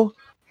that, though.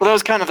 Well, that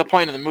was kind of the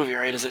point of the movie,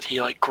 right? Is that he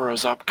like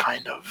grows up,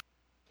 kind of.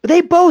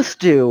 They both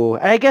do,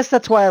 and I guess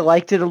that's why I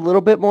liked it a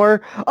little bit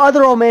more.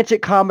 Other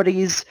romantic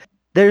comedies,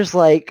 there's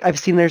like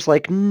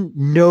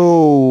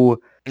no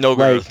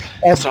growth.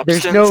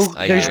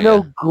 there's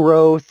no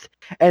growth,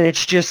 and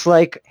it's just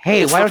like,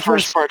 hey, It's why the don't you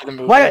first part of the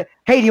movie.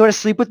 Hey, do you want to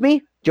sleep with me?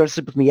 Do you want to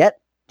sleep with me yet?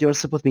 Do you want to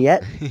sleep with me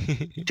yet?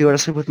 Do you want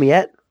to sleep with me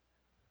yet?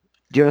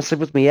 Do you want to sleep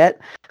with me yet?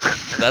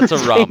 That's a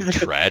rom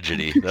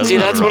tragedy. See,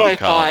 that's what I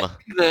thought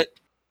that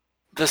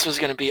this was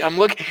going to be. I'm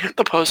looking at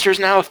the posters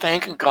now.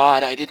 Thank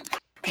God I didn't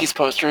these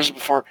posters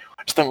before I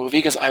watched the movie,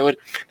 because I would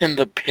in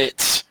the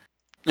pits.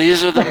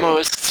 These are the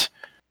most,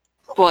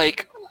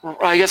 like,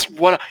 I guess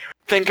what I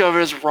think of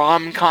as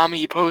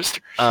rom-com-y posters.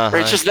 Where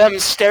it's just them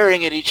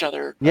staring at each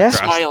other,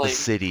 smiling. The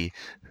city.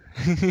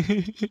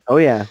 Oh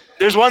yeah.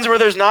 There's ones where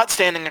there's not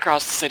standing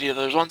across the city.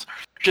 There's ones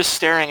just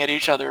staring at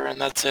each other, and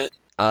that's it.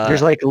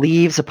 There's like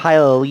leaves, a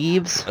pile of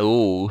leaves.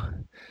 Oh,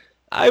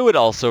 I would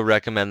also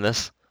recommend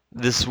this.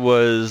 This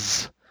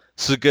was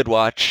a good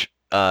watch.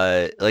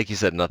 Like you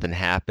said, nothing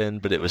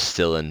happened, but it was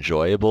still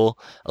enjoyable.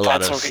 A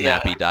lot of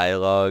snappy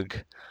dialogue.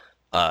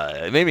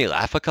 It made me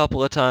laugh a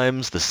couple of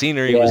times. The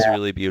scenery was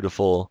really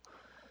beautiful,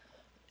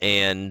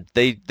 and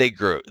they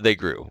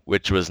grew,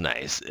 which was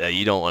nice.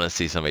 You don't want to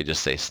see somebody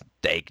just stay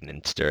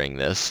stagnant during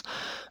this.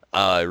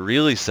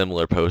 Really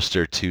similar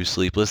poster to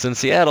Sleepless in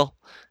Seattle.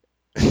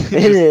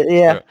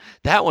 Yeah.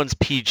 That one's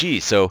PG,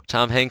 so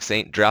Tom Hanks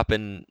ain't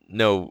dropping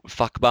no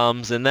fuck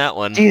bombs in that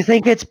one. Do you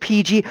think it's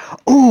PG?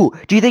 Ooh,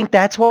 do you think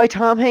that's why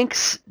Tom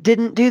Hanks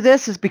didn't do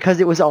this? Is because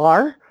it was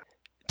R?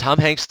 Tom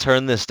Hanks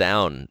turned this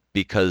down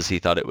because he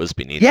thought it was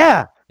beneath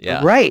him.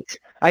 Yeah. Right.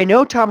 I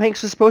know Tom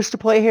Hanks was supposed to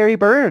play Harry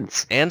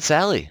Burns. And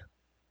Sally.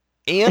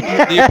 And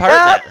the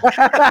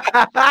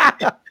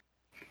apartment.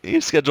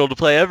 He's scheduled to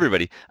play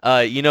everybody.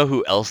 You know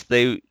who else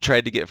they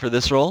tried to get for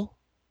this role?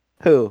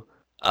 Who?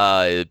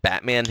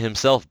 Batman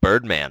himself,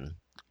 Birdman.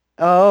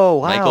 Oh,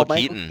 wow. Michael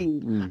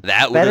Keaton.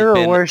 That would Better have or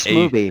been worse a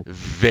movie?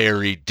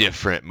 very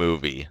different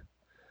movie.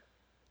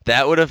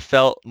 That would have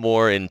felt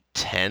more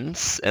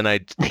intense, and I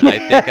think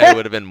I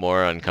would have been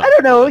more uncomfortable.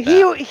 I don't know.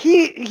 With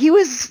He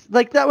was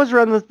like, that was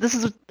around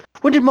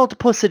when did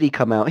Multiplicity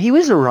come out? He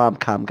was a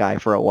rom-com guy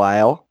for a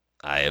while.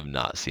 I have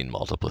not seen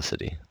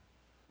Multiplicity.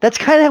 That's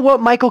kind of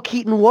what Michael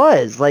Keaton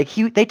was. Like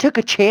they took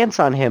a chance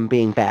on him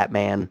being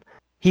Batman.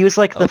 He was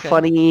like the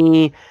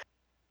funny.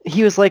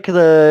 He was like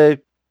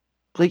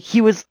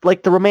he was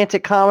like the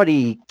romantic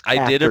comedy.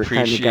 I did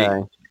appreciate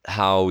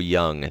how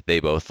young they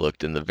both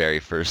looked in the very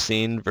first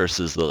scene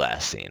versus the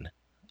last scene.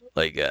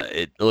 Like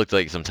it looked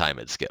like some time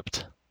had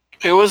skipped.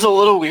 It was a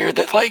little weird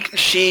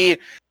that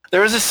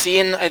there was a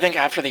scene, I think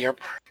after the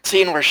airport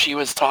scene, where she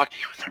was talking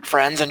with her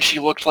friends and she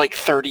looked like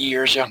 30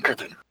 years younger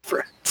than her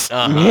friends.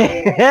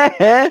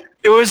 Uh-huh.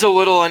 It was a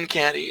little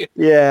uncanny.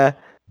 Yeah.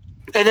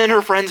 And then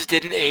her friends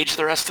didn't age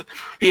the rest of the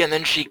movie, and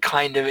then she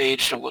kind of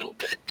aged a little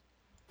bit.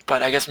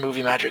 But I guess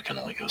movie magic can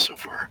only go so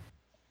far.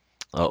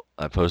 Oh,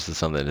 I posted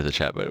something to the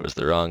chat, but it was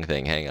the wrong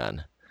thing. Hang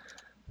on.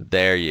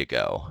 There you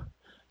go.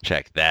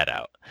 Check that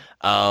out.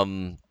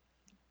 Oh,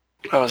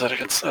 is that a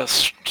good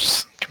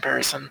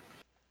comparison?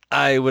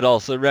 I would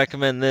also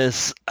recommend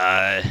this.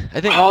 I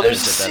think. Oh,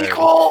 there's a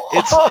sequel.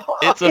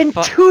 It's in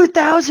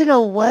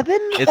 2011.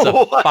 It's a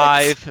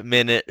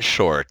 5-minute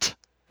short.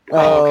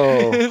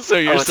 Oh, so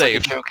you're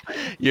safe.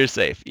 You're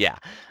safe. Yeah.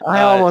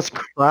 I almost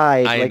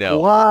cried. I know.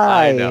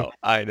 Why?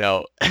 I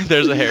know.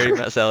 There's a Harry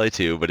Met Sally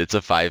too, but it's a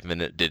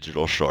 5-minute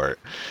digital short.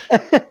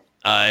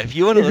 If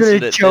you want to listen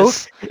to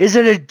this, is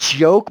it a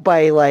joke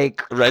by like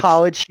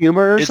College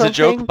Humor or something? It's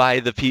a joke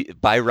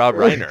by Rob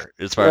Reiner,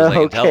 as far as I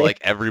can tell. Like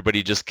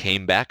everybody just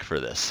came back for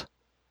this.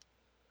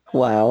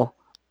 Wow.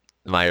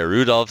 Maya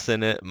Rudolph's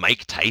in it.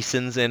 Mike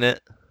Tyson's in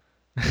it.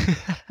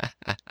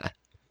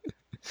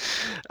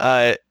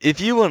 If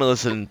you want to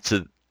listen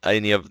to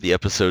any of the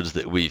episodes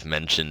that we've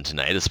mentioned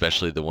tonight,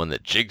 especially the one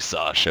that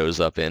Jigsaw shows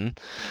up in,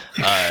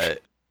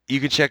 you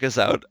can check us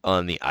out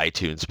on the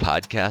iTunes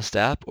podcast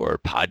app or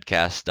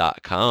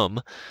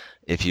podcast.com.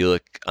 If you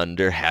look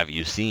under Have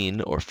You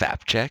Seen or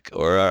Fact Check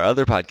or our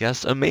other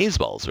podcast,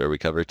 Amazeballs, where we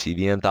cover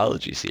TV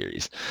anthology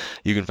series.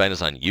 You can find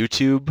us on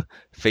YouTube,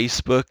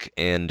 Facebook,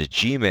 and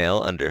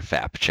Gmail under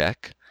Fact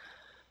Check.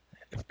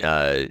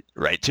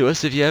 Write to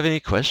us if you have any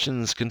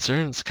questions,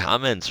 concerns,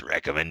 comments,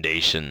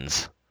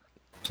 recommendations.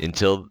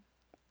 Until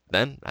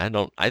then,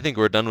 I think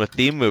we're done with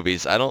theme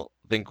movies. I don't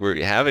think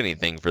we have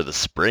anything for the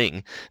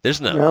spring.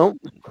 There's No.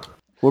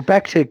 We're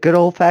back to good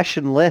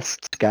old-fashioned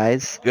lists,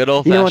 guys. good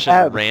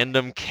old-fashioned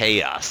random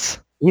chaos.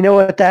 You know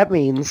what that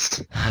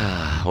means?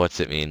 What's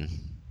it mean?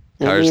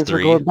 It Cars means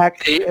 3? We're going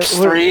back. Apes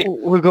 3?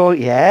 We're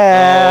going,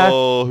 yeah.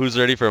 Oh, who's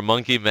ready for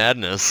Monkey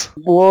Madness?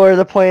 War of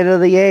the Planet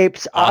of the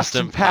Apes,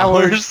 Austin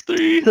Powers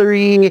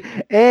 3?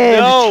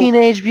 and No.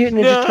 Teenage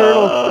Mutant Ninja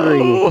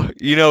Turtles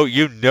 3. You know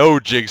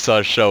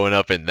Jigsaw's showing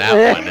up in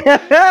that one.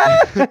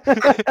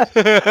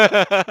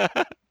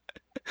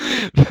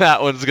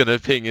 That one's gonna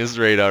ping his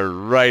radar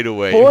right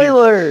away.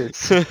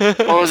 Spoilers!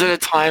 Oh, is it a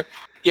time?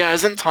 Yeah,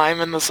 isn't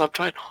time in the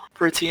subtitle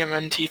for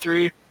TMNT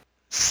 3?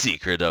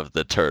 Secret of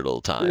the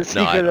Turtle Time. The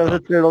Secret of the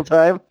Turtle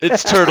Time.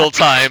 It's Turtle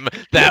Time.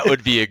 That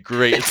would be a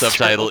great It's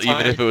subtitle, Turtle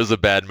even Time. if it was a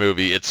bad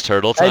movie. It's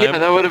Turtle Yeah, Time.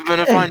 that would have been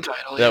a fine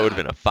title. That would have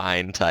been a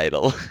fine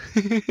title.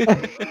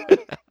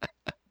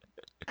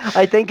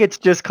 I think it's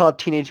just called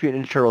Teenage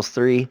Mutant Ninja Turtles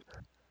 3.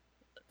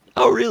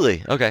 Oh,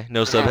 really? Okay,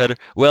 no subheader.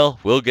 Well,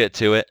 we'll get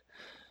to it.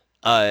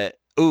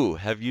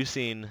 Have you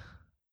seen